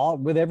with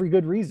every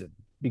good reason,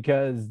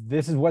 because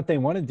this is what they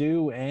want to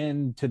do.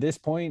 And to this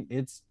point,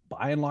 it's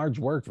by and large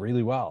worked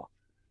really well.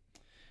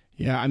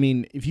 Yeah. I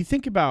mean, if you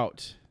think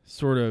about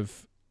sort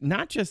of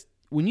not just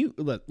when you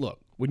look,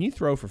 when you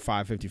throw for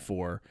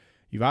 554,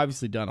 you've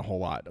obviously done a whole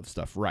lot of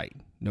stuff right.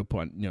 No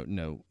pun,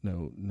 no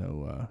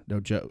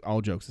joke,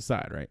 all jokes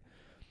aside, right?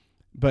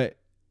 But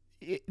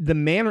the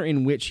manner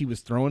in which he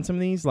was throwing some of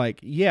these, like,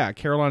 yeah,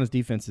 Carolina's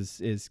defense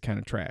is kind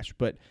of trash.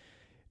 But,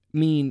 I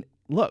mean,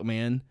 look,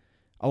 man,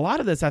 a lot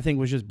of this I think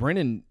was just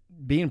Brennan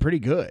being pretty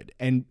good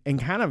and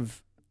kind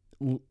of,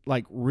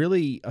 like,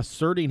 really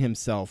asserting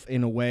himself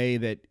in a way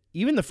that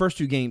even the first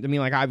 2 games, I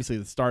mean, like, obviously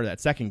the start of that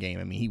second game,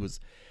 I mean, he was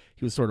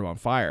sort of on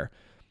fire.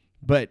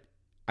 But,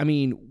 I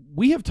mean,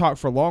 we have talked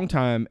for a long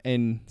time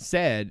and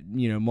said,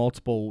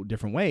 multiple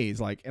different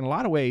ways, like, in a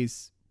lot of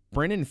ways,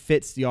 Brennan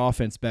fits the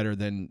offense better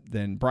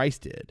than Bryce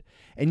did.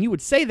 And you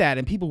would say that,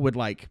 and people would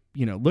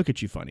look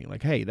at you funny,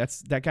 like, hey,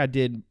 that guy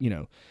did,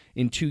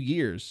 in 2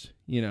 years,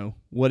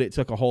 what it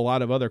took a whole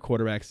lot of other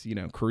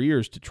quarterbacks,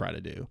 careers to try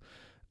to do.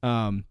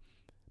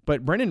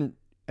 But Brennan,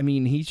 I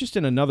mean, he's just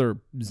in another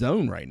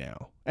zone right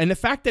now. And the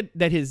fact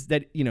that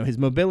his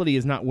mobility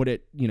is not what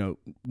it,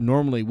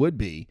 normally would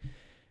be,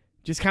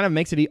 just kind of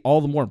makes it all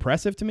the more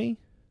impressive to me.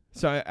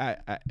 So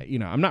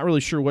I'm not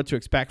really sure what to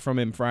expect from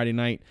him Friday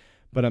night,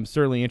 but I'm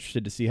certainly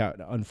interested to see how it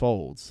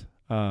unfolds.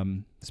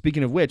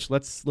 Speaking of which,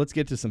 let's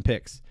get to some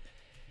picks.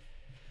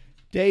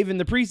 Dave, in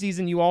the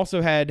preseason, you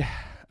also had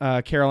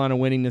Carolina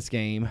winning this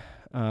game.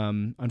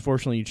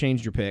 Unfortunately, you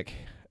changed your pick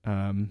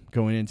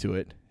going into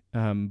it,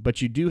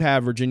 but you do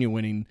have Virginia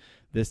winning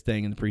this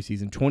thing in the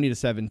preseason,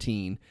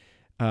 20-17.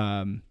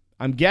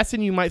 I'm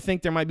guessing you might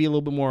think there might be a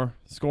little bit more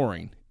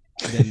scoring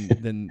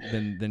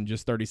than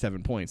just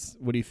 37 points.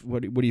 What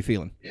are you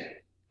feeling?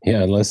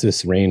 Yeah, unless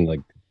this rain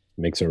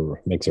makes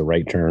a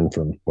right turn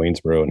from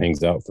Waynesboro and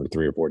hangs out for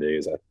 3 or 4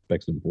 days, I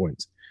expect some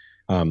points.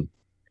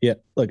 Yeah,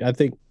 look, I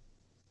think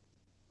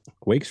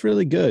Wake's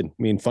really good. I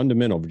mean,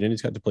 fundamental.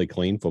 Virginia's got to play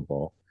clean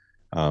football.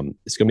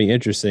 It's going to be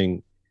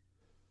interesting.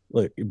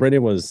 Look,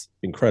 Brennan was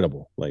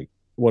incredible. Like,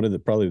 one of the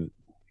probably,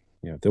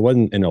 if there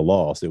wasn't in a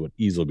loss, it would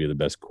easily be the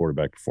best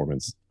quarterback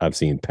performance I've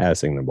seen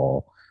passing the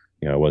ball.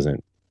 It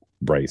wasn't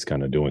Bryce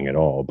kind of doing it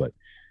all, but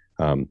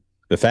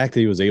the fact that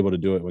he was able to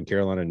do it when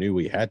Carolina knew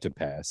we had to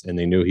pass and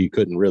they knew he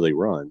couldn't really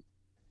run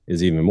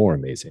is even more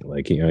amazing.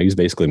 Like, he's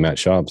basically Matt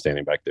Schaub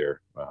standing back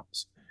there,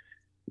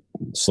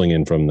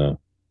 slinging from the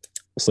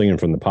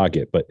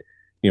pocket. But,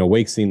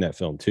 Wake's seen that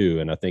film too.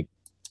 And I think,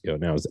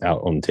 now it's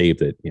out on tape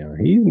that,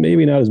 he's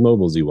maybe not as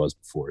mobile as he was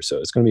before. So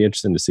it's going to be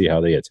interesting to see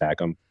how they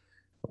attack him,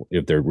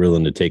 if they're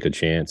willing to take a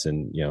chance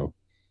and,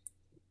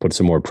 put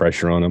some more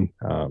pressure on him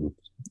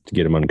to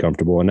get him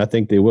uncomfortable. And I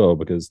think they will,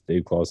 because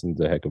Dave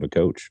Clawson's a heck of a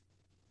coach.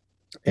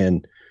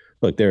 And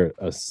look, they're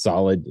a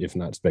solid, if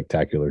not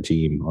spectacular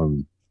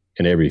team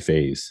in every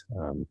phase.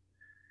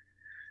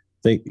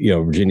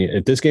 Virginia,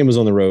 if this game was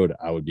on the road,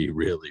 I would be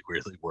really,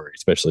 really worried,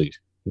 especially,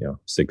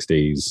 6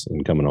 days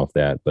and coming off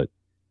that. But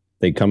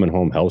they coming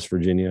home helps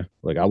Virginia.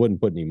 Like, I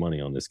wouldn't put any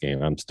money on this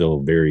game. I'm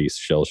still very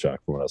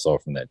shell-shocked from what I saw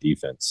from that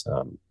defense.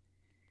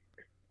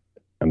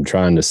 I'm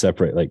trying to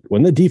separate, like,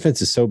 when the defense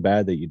is so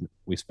bad that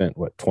we spent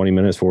 20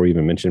 minutes before we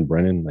even mentioned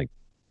Brennan, like,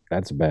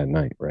 that's a bad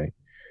night, right?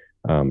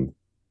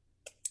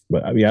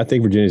 But I mean, I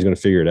think Virginia's going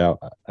to figure it out.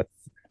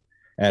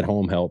 At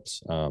home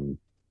helps. I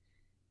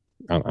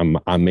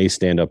may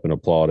stand up and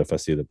applaud if I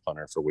see the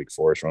punter for Wake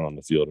Forest run on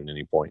the field at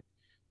any point,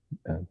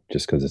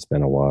 just because it's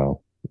been a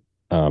while.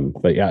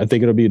 But yeah, I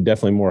think it'll be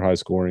definitely more high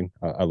scoring.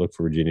 I look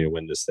for Virginia to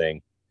win this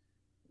thing.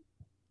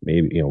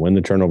 Maybe, win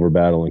the turnover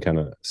battle and kind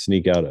of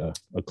sneak out a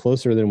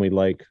closer than we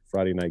like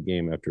Friday night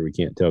game after we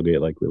can't tailgate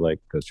like we like,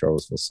 because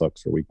Charlottesville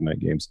sucks for weeknight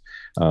games.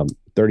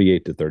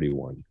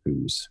 38-31.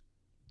 Who's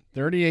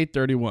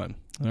 38-31.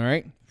 All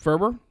right.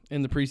 Ferber,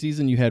 in the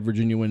preseason, you had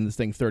Virginia winning this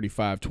thing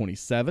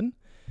 35-27.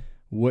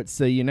 What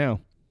say you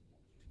now?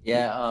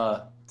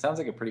 Yeah, sounds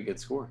like a pretty good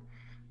score.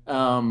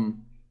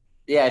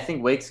 Yeah, I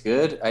think Wake's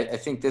good. I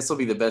think this will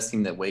be the best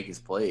team that Wake has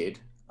played.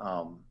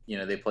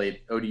 They played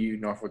ODU,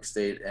 Norfolk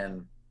State,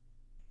 and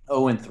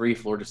 0-3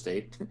 Florida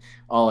State,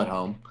 all at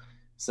home.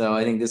 So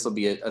I think this will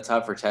be a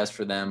tougher test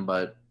for them.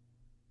 But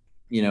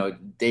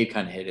Dave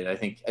kind of hit it. I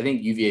think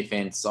UVA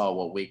fans saw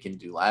what Wake can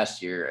do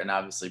last year, and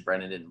obviously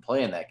Brennan didn't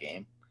play in that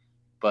game.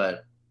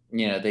 But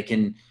they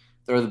can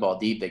throw the ball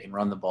deep, they can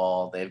run the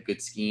ball, they have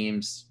good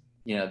schemes.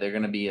 They're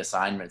going to be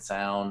assignment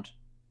sound,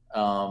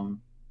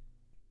 and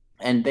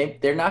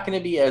they're not going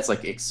to be as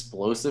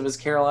explosive as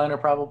Carolina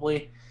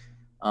probably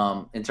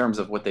in terms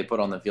of what they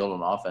put on the field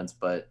on offense.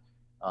 But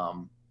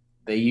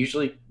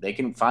they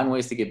can find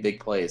ways to get big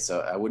plays. So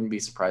I wouldn't be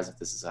surprised if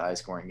this is a high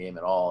scoring game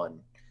at all. And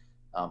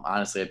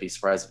honestly, I'd be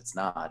surprised if it's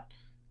not.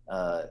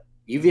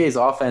 UVA's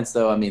offense,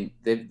 though, I mean,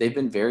 they've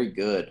been very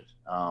good.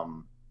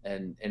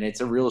 And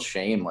it's a real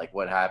shame,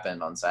 what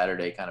happened on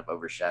Saturday kind of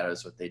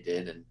overshadows what they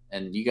did.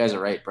 And you guys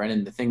are right,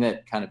 Brennan. The thing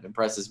that kind of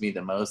impresses me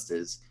the most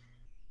is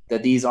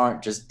that these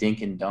aren't just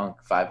dink and dunk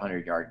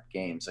 500-yard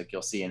games.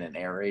 You'll see in an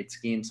air raid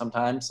scheme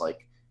sometimes.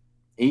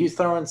 He's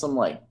throwing some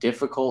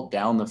difficult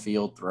down the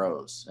field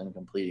throws and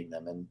completing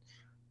them.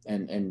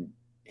 And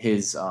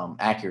his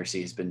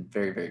accuracy has been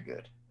very, very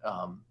good.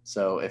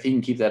 So if he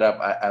can keep that up,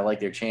 I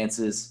like their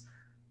chances.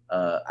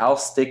 I'll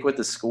stick with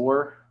the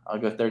score. I'll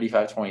go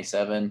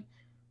 35-27.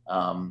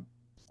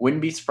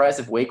 Wouldn't be surprised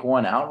if Wake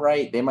won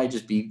outright. They might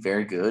just be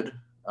very good.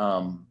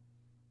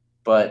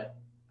 But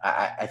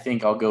I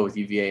think I'll go with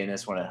UVA in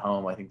this one at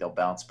home. I think they'll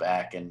bounce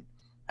back and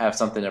have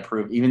something to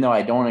prove, even though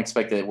I don't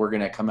expect that we're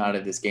going to come out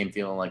of this game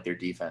feeling like their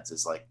defense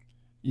is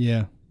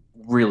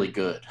really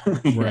good.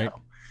 Right.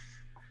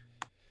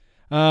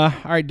 All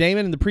right,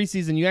 Damon, in the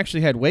preseason, you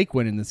actually had Wake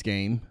winning this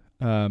game,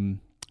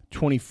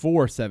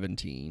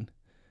 24-17.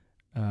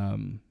 How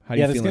do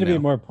you there's going to be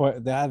more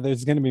point.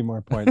 There's going to be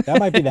more points. That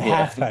might be the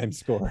halftime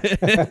score.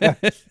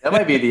 That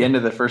might be the end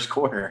of the first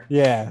quarter.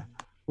 Yeah.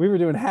 we were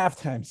doing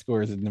halftime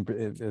scores,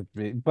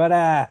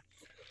 but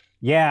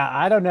yeah,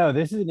 I don't know.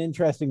 This is an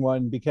interesting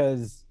one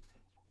because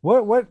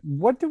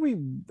what do we?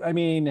 I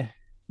mean,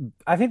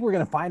 I think we're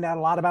going to find out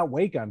a lot about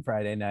Wake on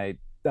Friday night.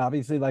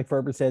 Obviously, like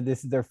Ferber said,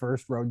 this is their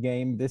first road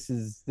game. This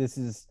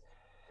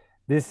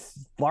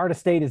Florida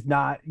State is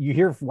not. You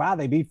hear, wow,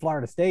 they beat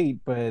Florida State,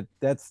 but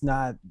that's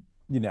not.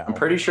 I'm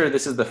pretty sure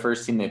this is the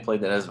first team they played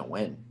that doesn't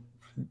win.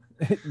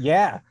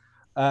 Yeah.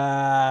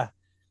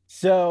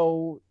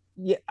 So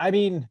yeah, I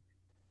mean,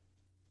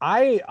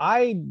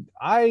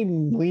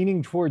 I'm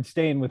leaning towards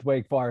staying with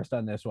Wake Forest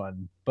on this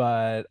one,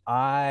 but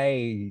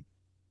I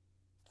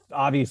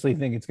obviously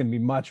think it's going to be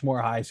much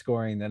more high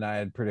scoring than I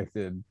had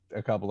predicted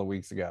a couple of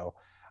weeks ago.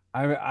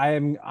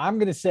 I'm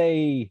going to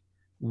say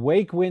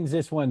Wake wins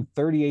this one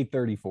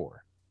 38-34.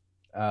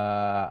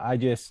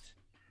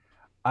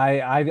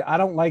 I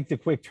don't like the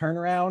quick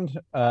turnaround.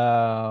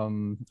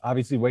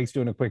 Obviously Wake's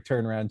doing a quick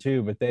turnaround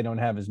too, but they don't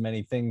have as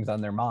many things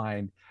on their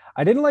mind.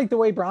 I didn't like the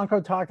way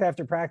Bronco talked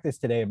after practice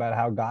today about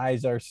how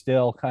guys are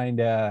still kind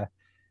of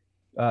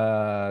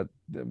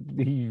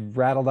he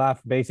rattled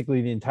off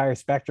basically the entire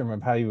spectrum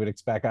of how you would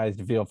expect guys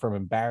to feel, from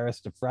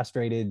embarrassed to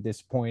frustrated,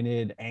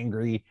 disappointed,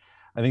 angry.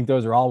 I think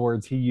those are all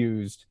words he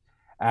used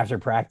after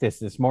practice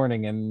this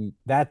morning. And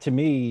that, to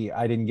me,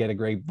 I didn't get a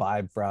great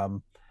vibe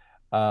from.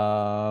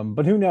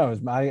 But who knows?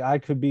 I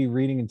could be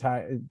reading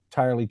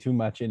entirely too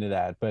much into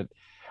that. But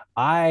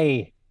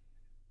I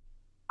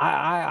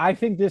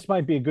think this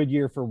might be a good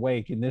year for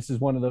Wake, and this is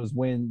one of those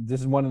wins.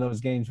 This is one of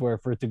those games where,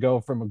 for it to go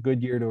from a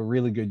good year to a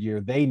really good year,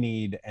 they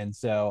need. And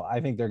so I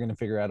think they're going to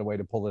figure out a way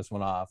to pull this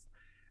one off.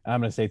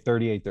 I'm going to say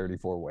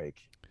 38-34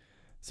 Wake.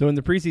 So in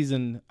the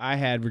preseason, I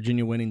had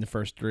Virginia winning the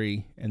first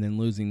three and then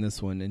losing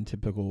this one in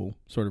typical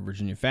sort of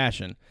Virginia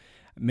fashion.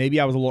 Maybe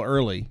I was a little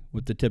early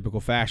with the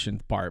typical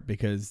fashion part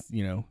because,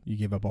 you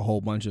give up a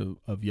whole bunch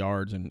of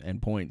yards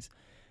and points.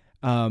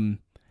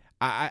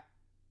 I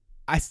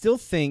still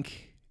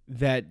think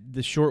that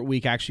the short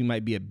week actually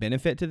might be a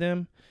benefit to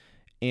them.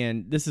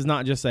 And this is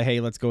not just a, hey,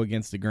 let's go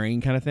against the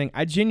grain kind of thing.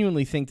 I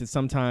genuinely think that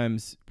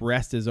sometimes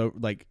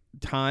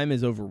time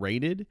is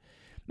overrated.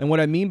 And what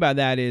I mean by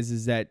that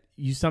is that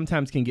you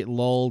sometimes can get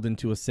lulled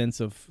into a sense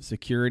of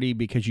security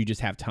because you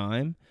just have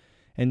time.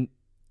 And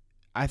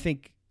I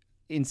think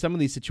in some of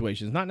these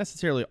situations, not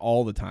necessarily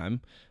all the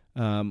time,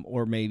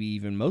 or maybe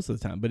even most of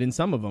the time, but in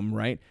some of them,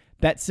 right,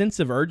 that sense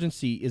of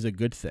urgency is a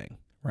good thing,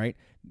 right?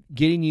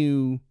 Getting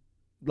you,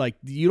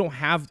 you don't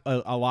have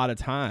a lot of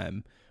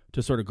time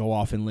to sort of go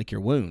off and lick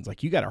your wounds.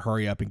 You got to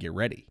hurry up and get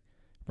ready,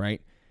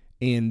 right?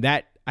 And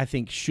that, I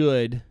think,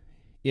 should,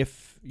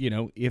 if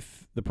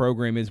the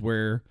program is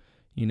where,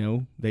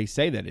 they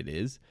say that it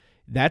is,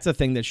 that's a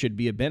thing that should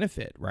be a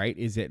benefit, right?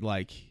 Is it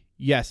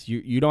yes,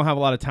 you don't have a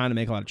lot of time to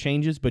make a lot of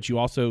changes, but you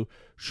also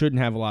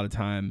shouldn't have a lot of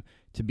time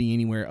to be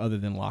anywhere other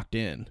than locked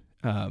in.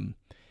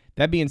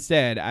 That being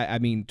said, I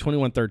mean,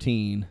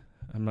 21-13,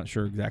 I'm not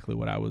sure exactly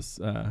what I was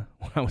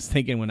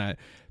thinking when I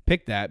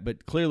picked that,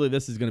 but clearly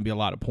this is going to be a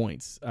lot of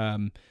points.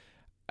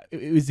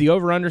 Is the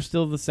over-under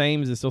still the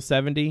same? Is it still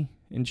 70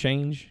 and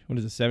change? What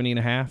is it, 70 and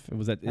a half?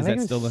 Is that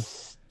still the...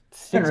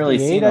 I haven't really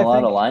seen a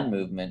lot of line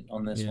movement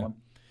on this one.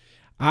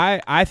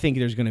 I think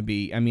there's going to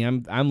be,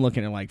 I'm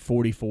looking at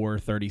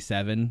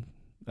 44-37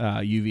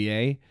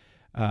 UVA.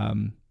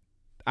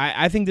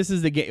 I think this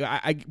is the game.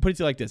 I put it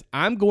to you like this.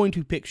 I'm going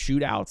to pick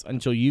shootouts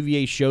until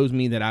UVA shows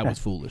me that I was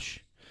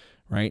foolish,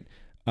 right?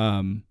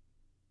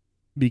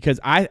 Because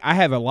I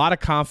have a lot of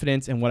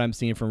confidence in what I'm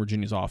seeing from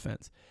Virginia's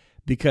offense.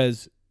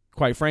 Because,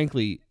 quite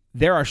frankly,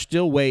 there are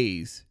still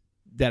ways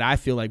that I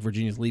feel like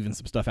Virginia's leaving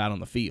some stuff out on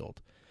the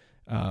field.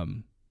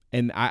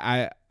 And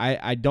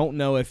I don't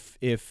know if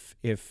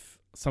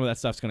some of that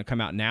stuff's going to come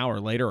out now or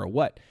later or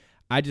what.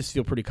 I just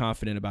feel pretty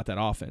confident about that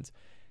offense.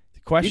 The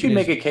question you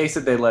can make a case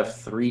that they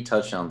left 3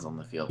 touchdowns on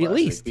the field at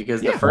least week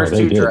because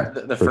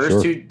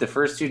the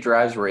first two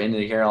drives were into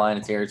the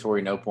Carolina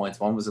territory, no points.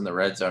 One was in the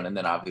red zone, and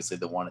then obviously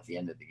the one at the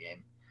end of the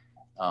game,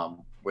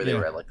 where they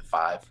were at the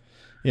 5.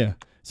 Yeah.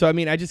 So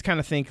I just kind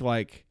of think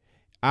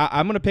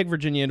I'm going to pick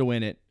Virginia to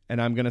win it,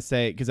 and I'm going to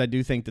say, because I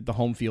do think that the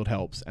home field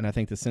helps, and I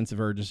think the sense of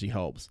urgency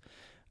helps.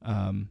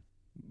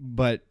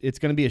 But it's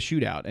going to be a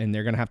shootout, and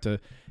they're going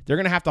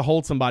to have to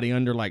hold somebody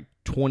under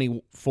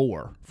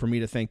 24 for me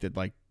to think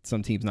that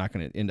some team's not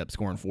going to end up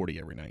scoring 40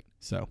 every night.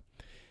 So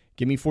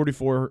give me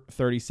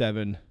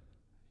 44-37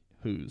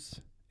 Hoos,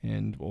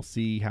 and we'll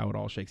see how it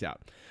all shakes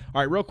out.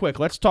 All right, real quick,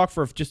 let's talk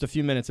for just a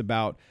few minutes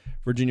about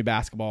Virginia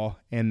basketball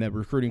and the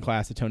recruiting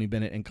class that Tony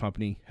Bennett and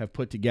company have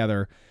put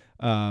together.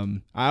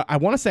 I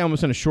want to say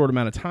almost in a short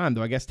amount of time,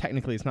 though I guess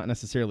technically it's not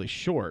necessarily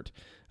short.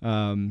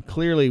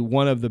 Clearly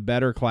one of the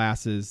better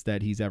classes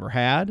that he's ever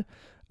had.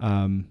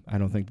 I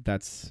don't think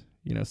that's,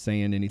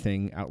 saying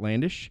anything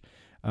outlandish.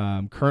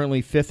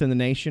 Currently 5th in the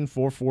nation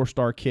for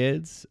 4-star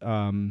kids.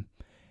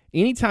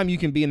 Anytime you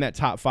can be in that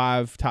top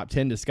 5, top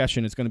 10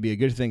 discussion, it's going to be a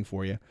good thing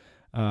for you.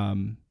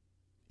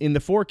 In the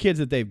 4 kids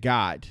that they've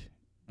got,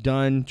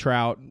 Dunn,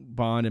 Trout,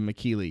 Bond, and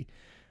McNeely,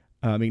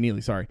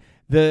 sorry.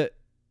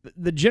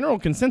 the general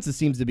consensus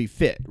seems to be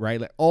fit, right?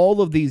 Like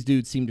all of these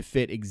dudes seem to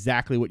fit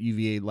exactly what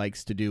UVA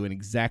likes to do and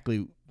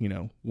exactly,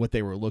 what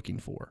they were looking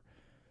for.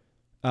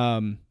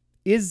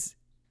 Is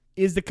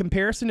the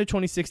comparison to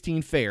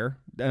 2016 fair?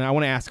 And I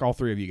want to ask all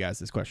three of you guys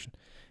this question.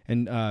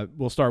 And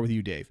we'll start with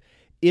you, Dave.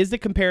 Is the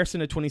comparison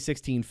to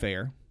 2016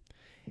 fair?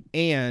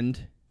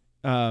 And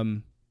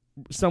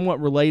somewhat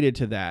related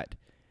to that,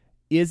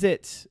 is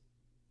it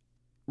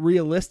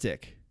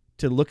realistic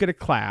to look at a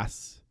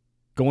class,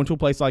 go into a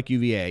place like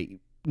UVA,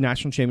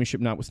 national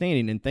championship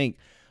notwithstanding, and think,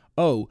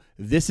 oh,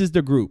 this is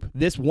the group.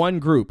 This one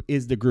group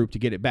is the group to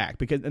get it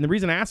back. And the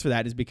reason I ask for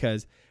that is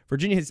because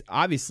Virginia has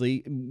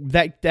obviously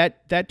that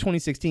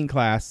 2016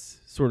 class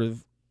sort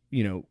of,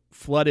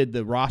 flooded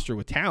the roster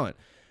with talent.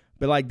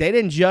 But like they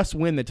didn't just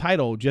win the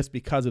title just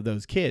because of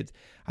those kids.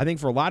 I think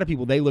for a lot of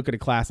people, they look at a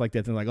class like that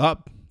and they're like,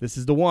 oh, this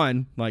is the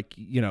one. Like,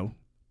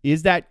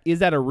 is that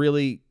a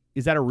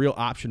real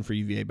option for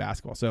UVA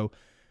basketball? So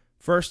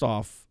first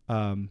off,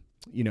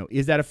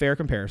 is that a fair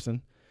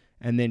comparison?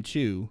 And then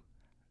two,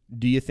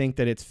 do you think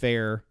that it's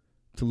fair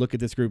to look at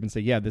this group and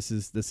say, yeah, this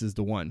is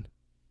the one?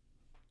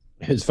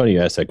 It's funny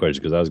you asked that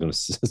question because I was going to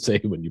say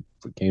when you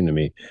came to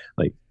me,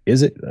 like,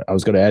 is it? I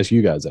was going to ask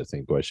you guys that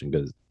same question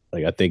because,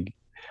 like,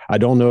 I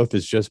don't know if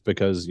it's just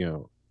because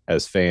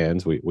as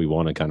fans we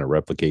want to kind of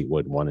replicate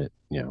what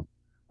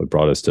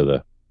brought us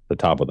to the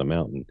top of the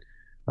mountain,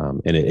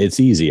 and it's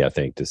easy I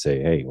think to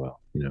say, hey,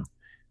 well,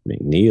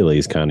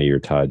 McNeely's kind of your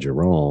Ty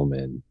Jerome,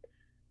 and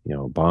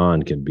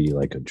Bond can be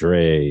like a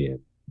Dre,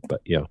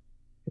 but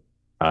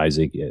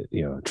Isaac,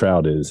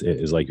 Trout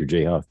is like your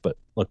Jay Huff, but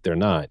look, they're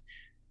not.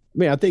 I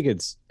mean, I think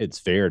it's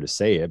fair to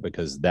say it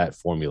because that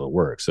formula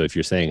works. So if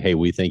you're saying, hey,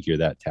 we think you're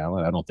that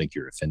talent, I don't think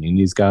you're offending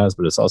these guys,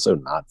 but it's also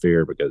not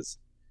fair because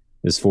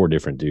it's 4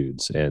 different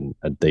dudes and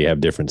they have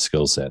different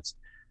skill sets.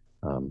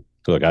 So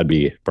look, I'd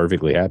be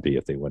perfectly happy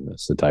if they win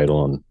the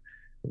title and,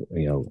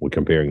 we're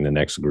comparing the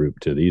next group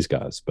to these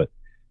guys, but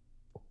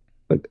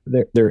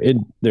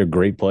they're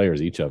great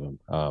players, each of them.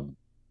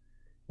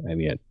 I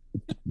mean,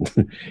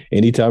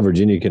 anytime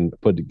Virginia can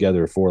put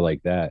together 4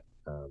 like that,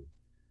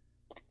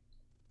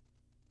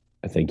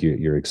 I think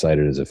you're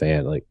excited as a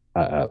fan. Like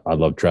I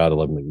love Trout, I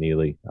love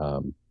McNeely.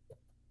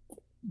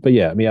 But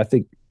yeah, I mean, I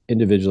think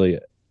individually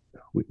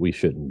we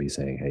shouldn't be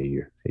saying,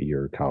 hey,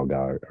 you're a Kyle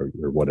guy or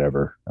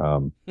whatever.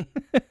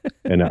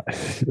 And I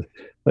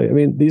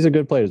mean, these are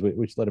good players.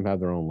 We should let them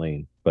have their own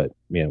lane. But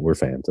yeah, we're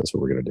fans. That's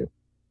what we're gonna do.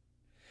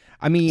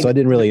 I mean, so I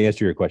didn't really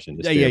answer your question.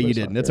 Yeah, you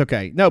didn't. That's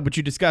okay. No, but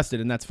you discussed it,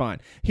 and that's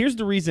fine. Here's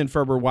the reason,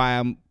 Ferber, why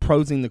I'm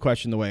posing the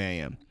question the way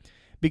I am,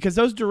 because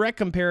those direct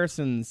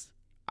comparisons,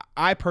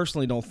 I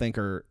personally don't think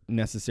are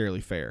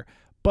necessarily fair.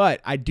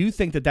 But I do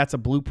think that that's a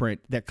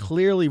blueprint that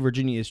clearly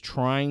Virginia is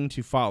trying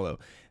to follow.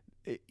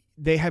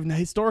 They have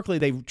historically,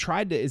 they've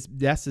tried to, as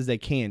best as they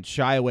can,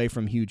 shy away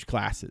from huge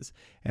classes.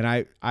 And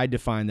I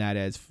define that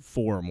as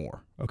 4 or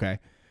more. Okay.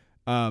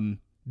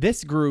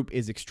 This group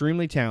is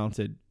extremely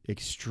talented,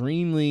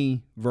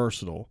 extremely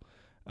versatile.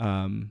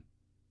 And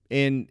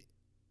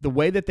the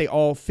way that they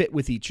all fit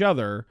with each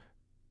other,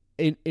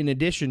 in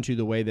addition to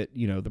the way that,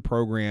 the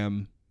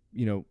program,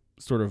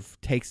 sort of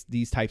takes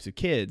these types of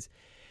kids,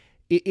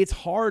 it's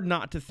hard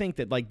not to think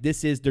that like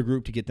this is the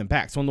group to get them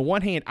back. So on the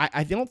one hand,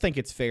 I don't think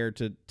it's fair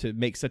to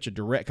make such a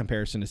direct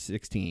comparison to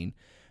 16.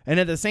 And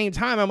at the same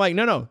time, I'm like,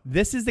 no,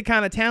 this is the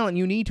kind of talent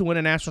you need to win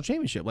a national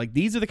championship. Like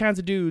these are the kinds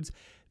of dudes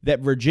that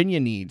Virginia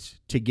needs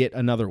to get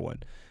another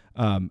one.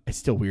 It's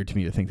still weird to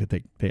me to think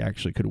that they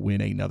actually could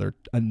win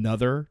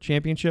another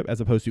championship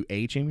as opposed to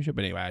a championship.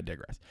 But anyway, I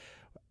digress.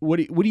 What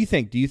do you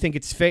think? Do you think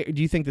it's fair?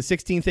 Do you think the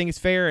 16 thing is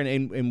fair?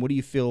 And what do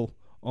you feel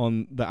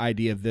on the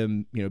idea of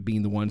them,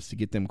 being the ones to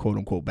get them quote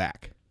unquote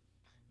back?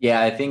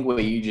 Yeah, I think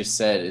what you just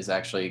said is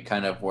actually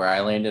kind of where I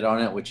landed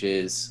on it, which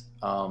is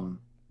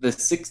the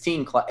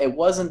 16 class. It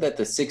wasn't that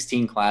the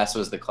 16 class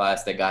was the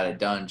class that got it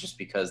done just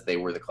because they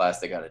were the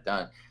class that got it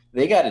done.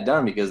 They got it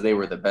done because they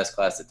were the best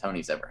class that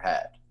Tony's ever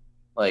had.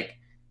 Like,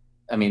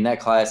 I mean, that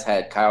class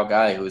had Kyle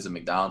Guy, who was a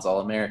McDonald's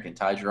All-American,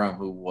 Ty Jerome,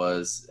 who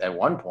was at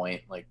one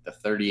point like the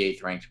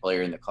 38th ranked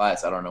player in the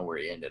class. I don't know where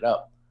he ended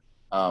up.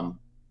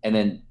 And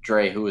then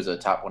Dre, who was a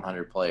top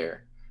 100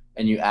 player,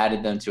 and you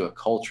added them to a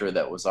culture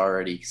that was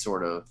already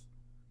sort of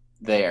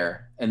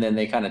there. And then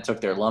they kind of took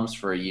their lumps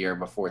for a year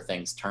before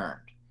things turned.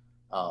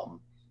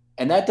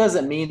 And that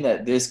doesn't mean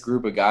that this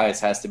group of guys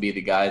has to be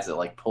the guys that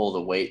like pull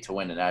the weight to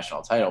win a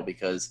national title,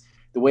 because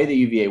the way that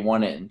UVA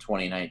won it in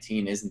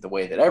 2019 isn't the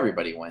way that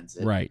everybody wins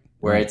it. Right.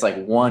 Where it's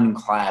like one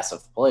class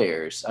of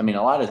players. I mean,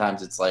 a lot of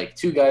times it's like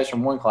 2 guys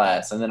from one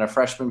class and then a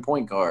freshman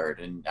point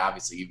guard. And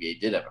obviously UVA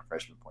did have a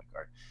freshman point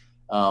guard.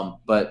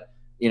 But,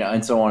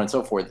 and so on and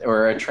so forth,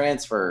 or a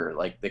transfer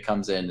like that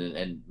comes in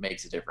and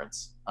makes a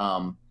difference.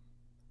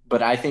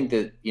 But I think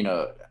that,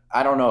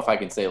 I don't know if I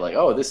can say like,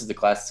 oh, this is the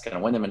class that's going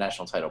to win them a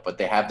national title, but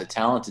they have the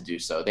talent to do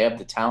so. They have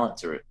the talent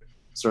to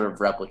sort of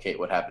replicate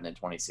what happened in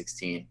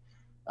 2016,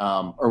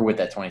 or with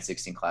that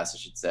 2016 class, I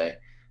should say.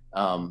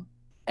 And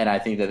I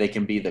think that they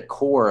can be the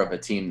core of a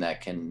team that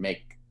can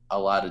make a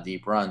lot of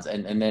deep runs.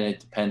 And then it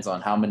depends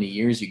on how many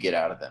years you get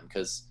out of them.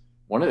 Because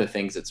one of the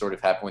things that sort of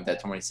happened with that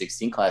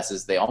 2016 class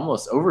is they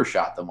almost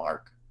overshot the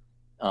mark,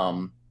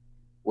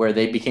 where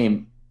they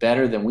became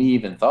better than we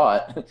even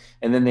thought,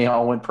 and then they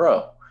all went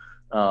pro.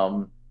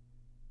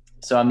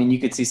 So, I mean, you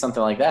could see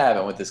something like that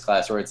happen with this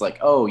class where it's like,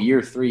 oh,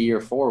 year 3,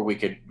 year 4, we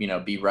could,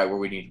 be right where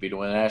we need to be to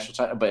win a national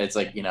title. But it's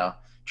like,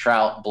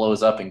 Trout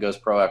blows up and goes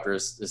pro after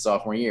his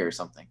sophomore year or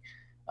something.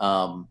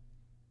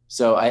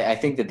 So I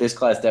think that this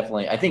class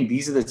definitely – I think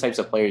these are the types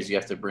of players you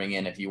have to bring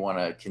in if you want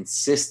to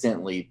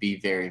consistently be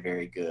very,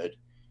 very good.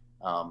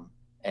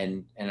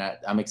 And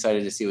I'm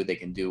excited to see what they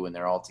can do when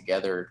they're all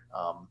together.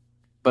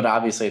 But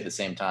obviously at the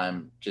same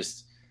time,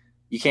 just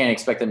you can't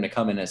expect them to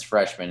come in as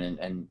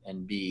freshmen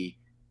and be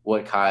 –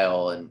 what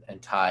Kyle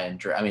and Ty and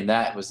Dre, I mean,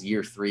 that was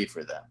year 3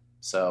 for them.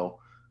 So,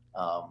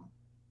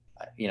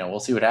 we'll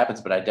see what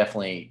happens, but I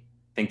definitely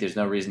think there's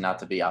no reason not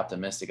to be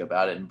optimistic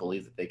about it and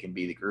believe that they can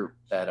be the group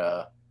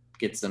that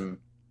gets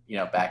them,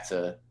 back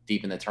to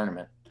deep in the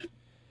tournament.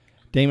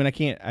 Damon,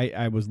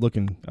 I was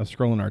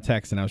scrolling our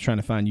text and I was trying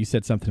to find, you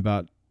said something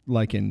about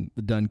liking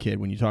the Dunn kid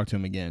when you talked to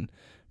him again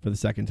for the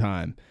second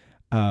time.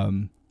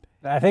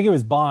 I think it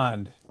was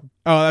Bond.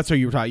 Oh, that's what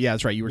you were talking. Yeah,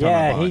 that's right. You were talking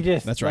about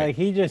Bond. That's right.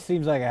 He just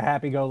seems like a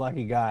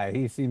happy-go-lucky guy.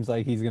 He seems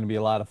like he's going to be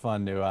a lot of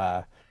fun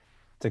to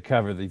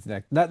cover these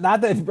next. Not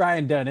that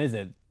Brian Dunn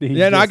isn't.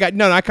 I get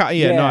you.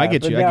 I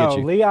get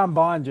you. Leon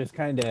Bond just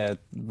kind of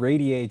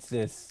radiates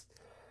this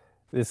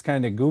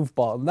kind of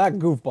goofball. Not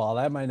goofball.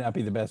 That might not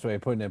be the best way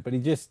of putting it, but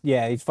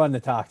he's fun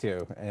to talk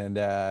to, and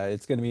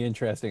it's going to be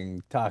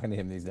interesting talking to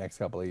him these next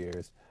couple of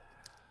years.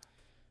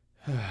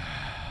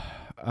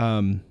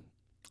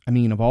 I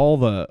mean, of all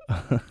the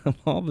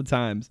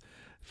times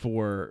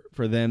for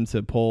them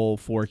to pull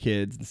 4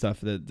 kids and stuff,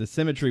 the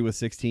symmetry with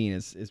 16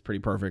 is pretty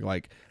perfect.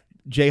 Like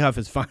Jay Huff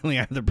is finally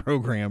out of the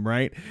program,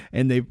 right?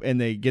 And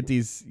they get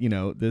these,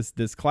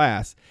 this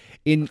class.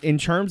 In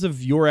terms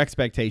of your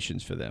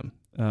expectations for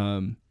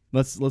them,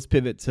 let's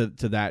pivot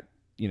to that,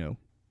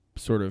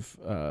 sort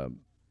of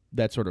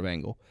that sort of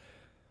angle.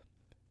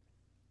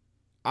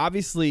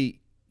 Obviously,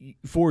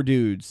 4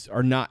 dudes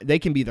they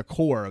can be the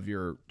core of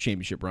your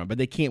championship run, but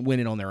they can't win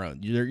it on their own.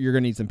 You're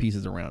going to need some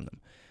pieces around them.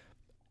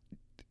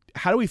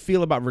 How do we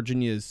feel about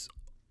Virginia's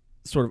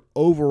sort of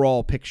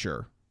overall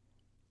picture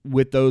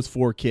with those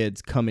 4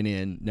 kids coming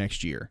in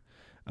next year?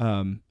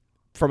 From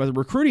a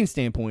recruiting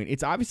standpoint,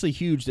 it's obviously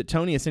huge that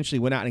Tony essentially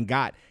went out and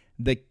got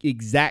the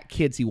exact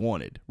kids he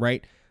wanted,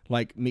 right?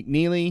 Like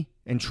McNeely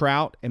and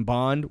Trout and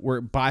Bond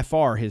were by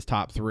far his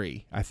top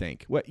 3, I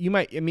think.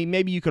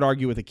 Maybe you could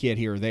argue with a kid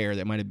here or there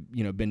that might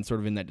have, been sort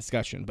of in that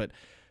discussion, but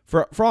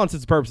for all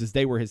intents and purposes,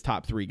 they were his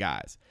top 3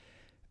 guys.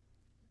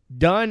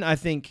 Dunn, I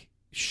think,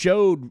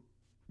 showed,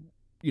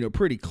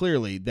 pretty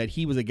clearly that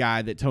he was a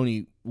guy that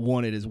Tony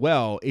wanted as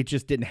well. It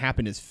just didn't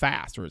happen as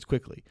fast or as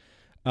quickly.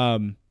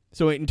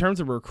 So in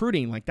terms of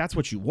recruiting, like that's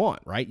what you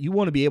want, right? You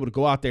want to be able to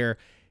go out there,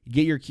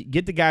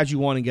 get the guys you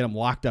want and get them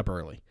locked up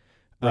early.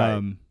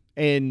 Right.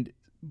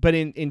 But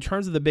in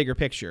terms of the bigger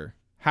picture,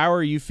 how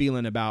are you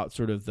feeling about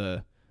sort of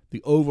the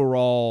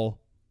overall,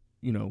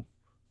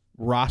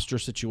 roster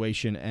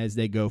situation as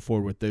they go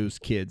forward with those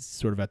kids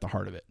sort of at the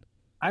heart of it?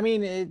 I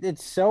mean,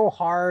 it's so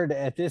hard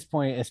at this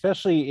point,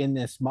 especially in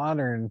this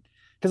modern,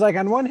 because like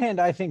on one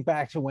hand, I think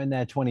back to when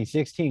that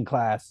 2016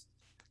 class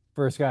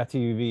first got to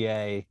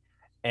UVA,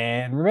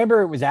 and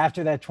remember it was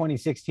after that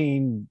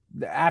 2016,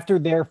 after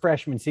their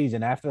freshman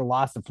season, after the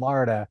loss to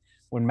Florida,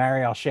 when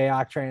Mariel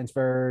Shayok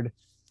transferred,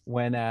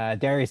 when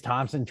Darius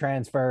Thompson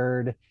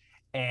transferred.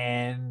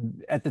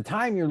 And at the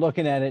time you're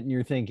looking at it and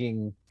you're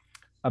thinking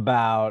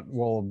about,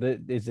 well,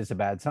 is this a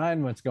bad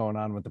sign? What's going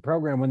on with the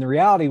program? When the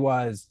reality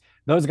was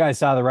those guys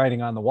saw the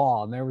writing on the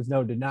wall and there was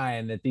no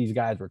denying that these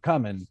guys were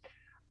coming.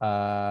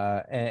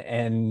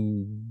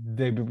 And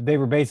they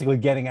were basically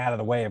getting out of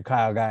the way of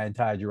Kyle Guy and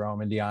Ty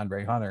Jerome and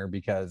DeAndre Hunter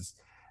because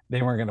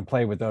they weren't going to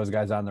play with those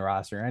guys on the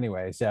roster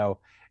anyway. So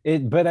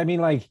but I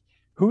mean, like,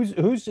 who's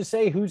to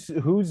say who's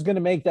going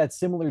to make that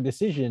similar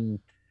decision?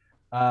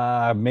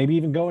 Maybe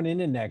even going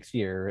into next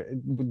year.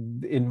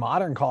 In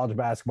modern college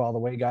basketball, the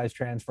way guys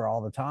transfer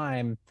all the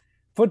time,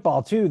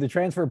 football too, the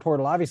transfer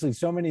portal, obviously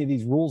so many of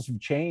these rules have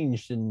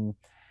changed, and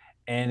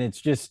it's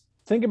just,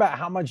 think about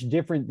how much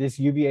different this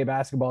UVA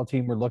basketball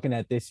team we're looking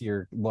at this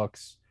year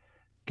looks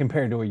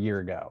compared to a year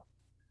ago.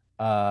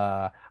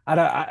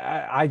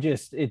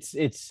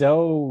 It's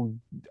so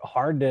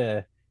hard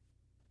to,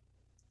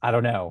 I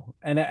don't know.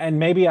 And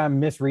maybe I'm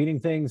misreading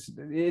things.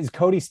 Is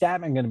Cody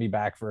Statman going to be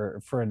back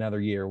for another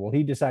year? Will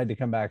he decide to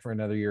come back for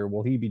another year?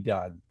 Will he be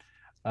done?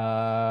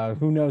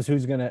 Who knows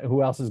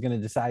who else is going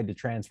to decide to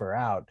transfer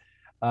out?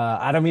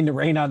 I don't mean to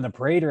rain on the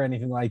parade or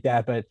anything like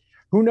that, but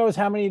who knows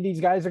how many of these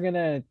guys are going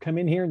to come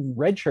in here and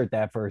redshirt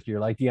that first year,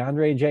 like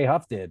DeAndre and Jay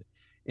Huff did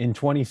in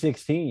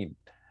 2016.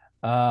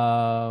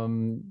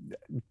 Talking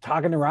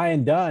to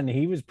Ryan Dunn,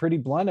 he was pretty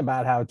blunt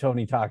about how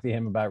Tony talked to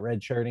him about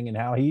redshirting and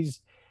how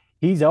he's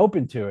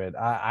open to it.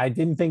 I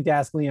didn't think to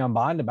ask Leon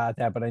Bond about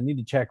that, but I need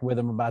to check with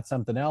him about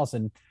something else,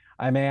 and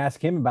I may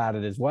ask him about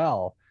it as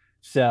well.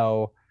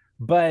 So,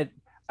 but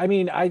I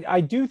mean,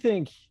 I do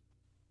think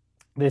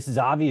this is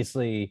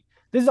obviously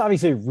this is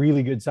obviously a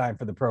really good sign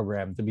for the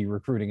program to be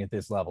recruiting at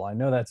this level. I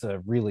know that's a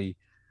really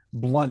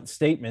blunt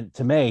statement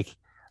to make,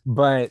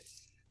 but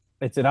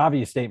it's an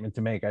obvious statement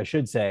to make, I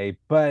should say,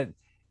 but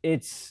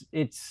it's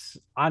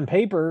on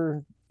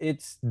paper,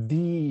 it's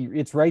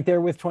right there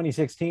with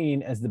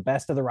 2016 as the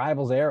best of the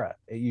rivals era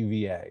at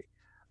UVA.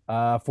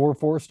 4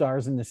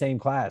 4-stars in the same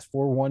class,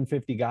 4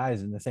 150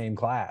 guys in the same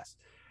class.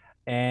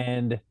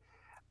 And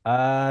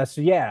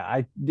so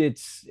yeah,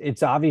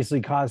 it's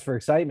obviously cause for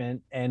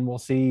excitement, and we'll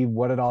see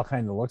what it all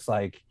kind of looks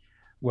like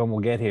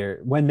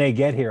when they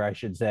get here, I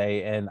should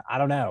say. And I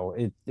don't know,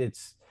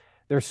 it's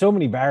there's so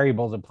many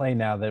variables at play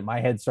now that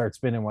my head starts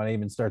spinning when I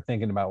even start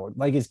thinking about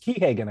like, is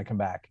Kihei going to come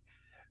back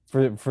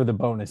for the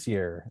bonus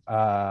year?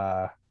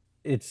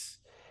 It's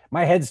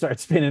my head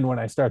starts spinning when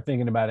I start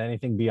thinking about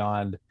anything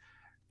beyond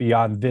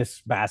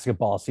this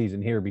basketball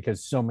season here,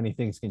 because so many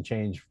things can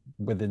change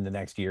within the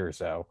next year or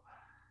so.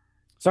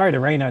 Sorry to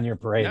rain on your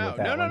parade. No, with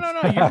that no, one.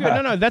 no, you're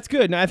good. No, that's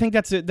good. No, I think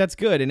that's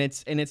good, and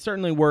it's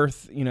certainly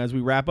worth, as we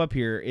wrap up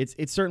here.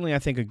 It's certainly, I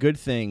think, a good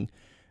thing,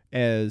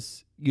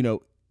 as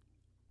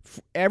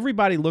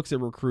everybody looks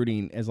at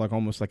recruiting as like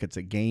almost like it's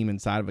a game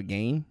inside of a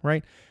game,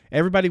 right?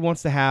 Everybody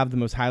wants to have the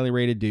most highly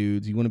rated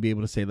dudes. You want to be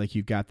able to say like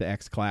you've got the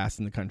X class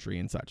in the country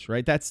and such,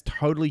 right? That's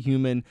totally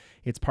human.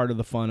 It's part of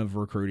the fun of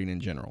recruiting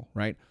in general,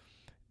 right?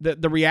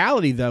 The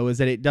reality though is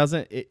that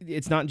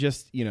it's not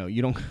just,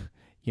 you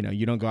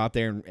don't go out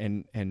there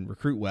and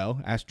recruit well.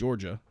 Ask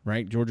Georgia,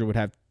 right? Georgia would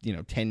have,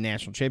 10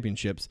 national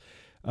championships,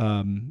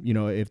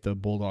 if the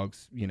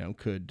Bulldogs,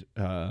 could,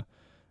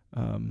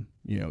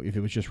 if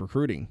it was just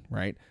recruiting,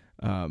 right?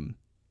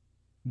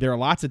 There are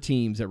lots of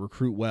teams that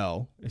recruit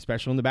well,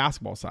 especially on the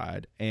basketball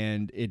side,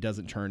 and it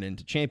doesn't turn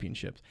into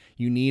championships.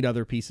 You need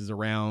other pieces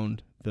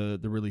around the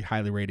really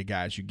highly rated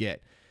guys you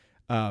get.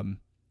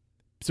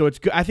 So it's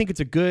good. I think it's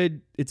a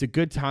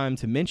good time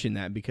to mention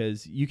that,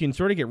 because you can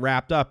sort of get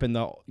wrapped up in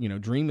the,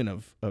 dreaming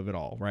of it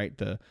all, right?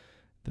 The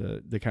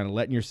kind of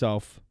letting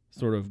yourself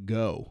sort of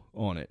go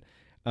on it.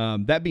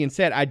 That being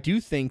said, I do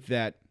think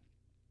that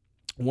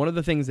one of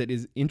the things that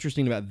is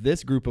interesting about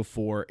this group of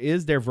 4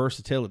 is their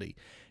versatility.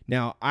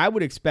 Now, I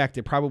would expect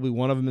that probably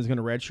one of them is going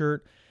to redshirt,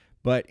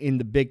 but in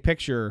the big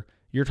picture,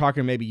 you're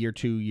talking maybe year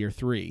 2, year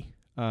 3.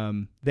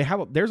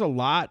 There's a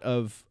lot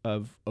of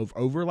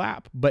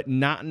overlap, but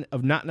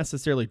not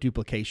necessarily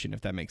duplication,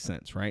 if that makes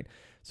sense, right?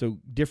 So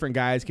different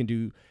guys can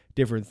do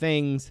different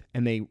things,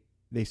 and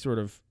they sort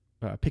of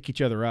pick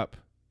each other up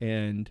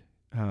and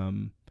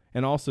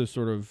also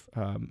sort of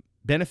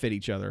benefit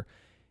each other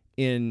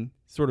in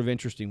sort of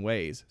interesting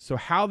ways. So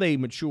how they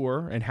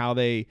mature and how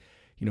they,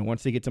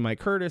 once they get to Mike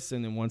Curtis,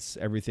 and then once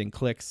everything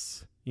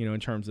clicks, in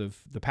terms of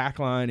the pack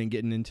line and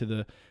getting into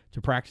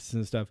to practice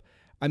and stuff.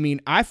 I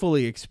mean, I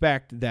fully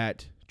expect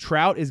that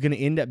Trout is going to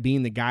end up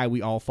being the guy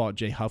we all thought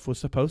Jay Huff was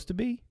supposed to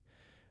be.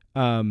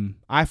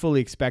 I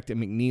fully expect that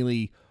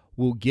McNeely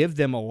will give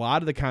them a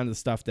lot of the kind of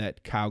stuff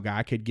that Kyle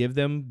Guy could give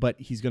them, but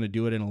he's going to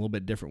do it in a little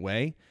bit different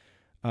way.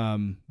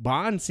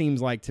 Bond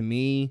seems like, to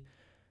me,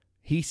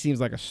 he seems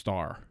like a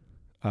star.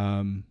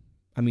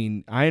 I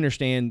mean, I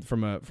understand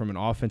from an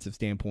offensive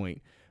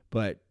standpoint,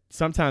 but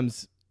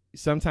sometimes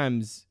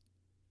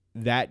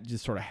that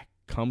just sort of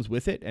comes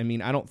with it. I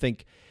mean, I don't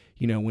think,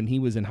 when he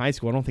was in high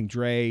school, I don't think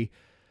Dre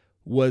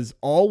was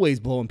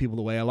always blowing people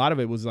away. A lot of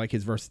it was like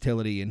his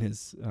versatility and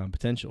his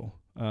potential.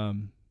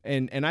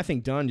 And I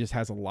think Dunn just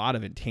has a lot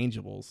of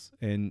intangibles,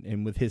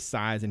 and with his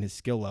size and his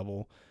skill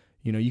level,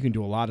 you can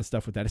do a lot of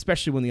stuff with that,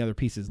 especially when the other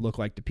pieces look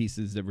like the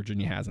pieces that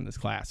Virginia has in this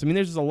class. I mean,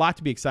 there's just a lot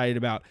to be excited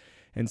about,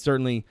 and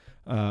certainly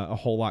a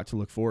whole lot to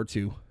look forward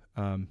to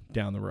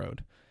down the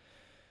road.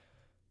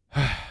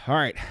 All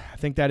right. I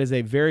think that is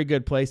a very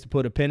good place to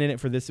put a pin in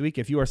it for this week.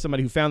 If you are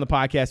somebody who found the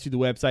podcast through the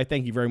website,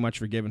 thank you very much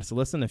for giving us a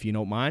listen. If you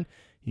don't mind,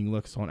 you can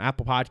look us on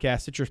Apple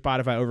Podcasts, Stitcher,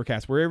 Spotify,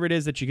 Overcast, wherever it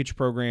is that you get your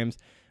programs.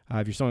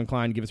 If you're so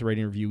inclined, give us a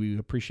rating and review. We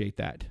appreciate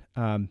that.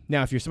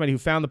 Now, if you're somebody who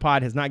found the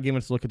pod, has not given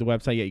us a look at the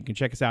website yet, you can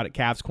check us out at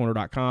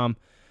CavsCorner.com.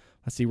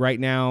 Let's see, right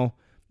now,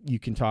 you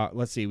can talk.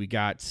 Let's see, we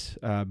got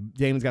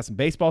Damon's got some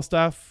baseball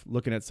stuff,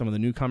 looking at some of the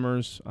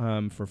newcomers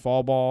for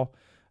fall ball.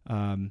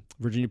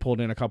 Virginia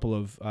pulled in a couple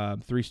of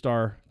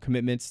 3-star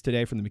commitments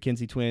today from the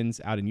McKenzie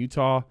twins out in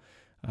Utah.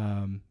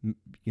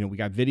 We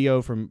got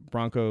video from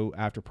Bronco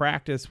after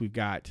practice. We've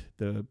got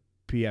the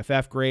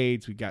PFF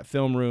grades. We've got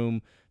film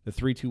room, the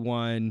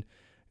 3-2-1,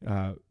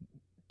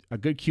 a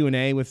good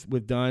Q&A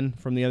with Dunn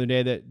from the other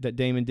day that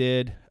Damon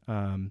did.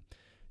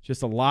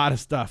 Just a lot of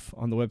stuff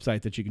on the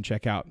website that you can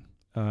check out.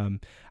 I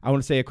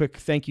want to say a quick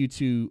thank you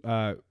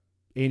to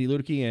Andy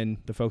Ludicky and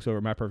the folks over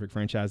at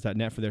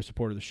MyPerfectFranchise.net for their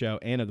support of the show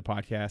and of the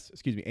podcast,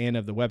 and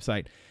of the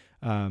website.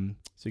 So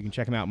you can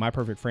check them out,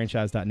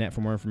 MyPerfectFranchise.net,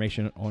 for more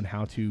information on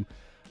how to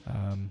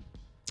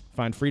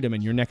find freedom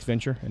in your next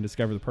venture and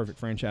discover the perfect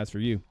franchise for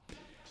you.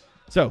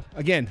 So,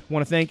 again,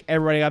 want to thank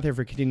everybody out there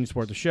for continuing to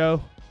support the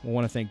show. I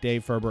want to thank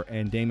Dave Ferber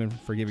and Damon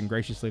for giving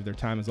graciously of their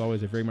time as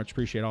always. I very much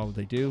appreciate all that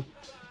they do.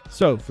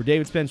 So, for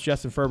David Spence,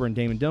 Justin Ferber, and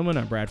Damon Dillman,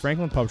 I'm Brad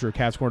Franklin, publisher of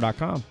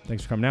CavsCorner.com.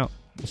 Thanks for coming out.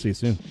 We'll see you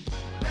soon.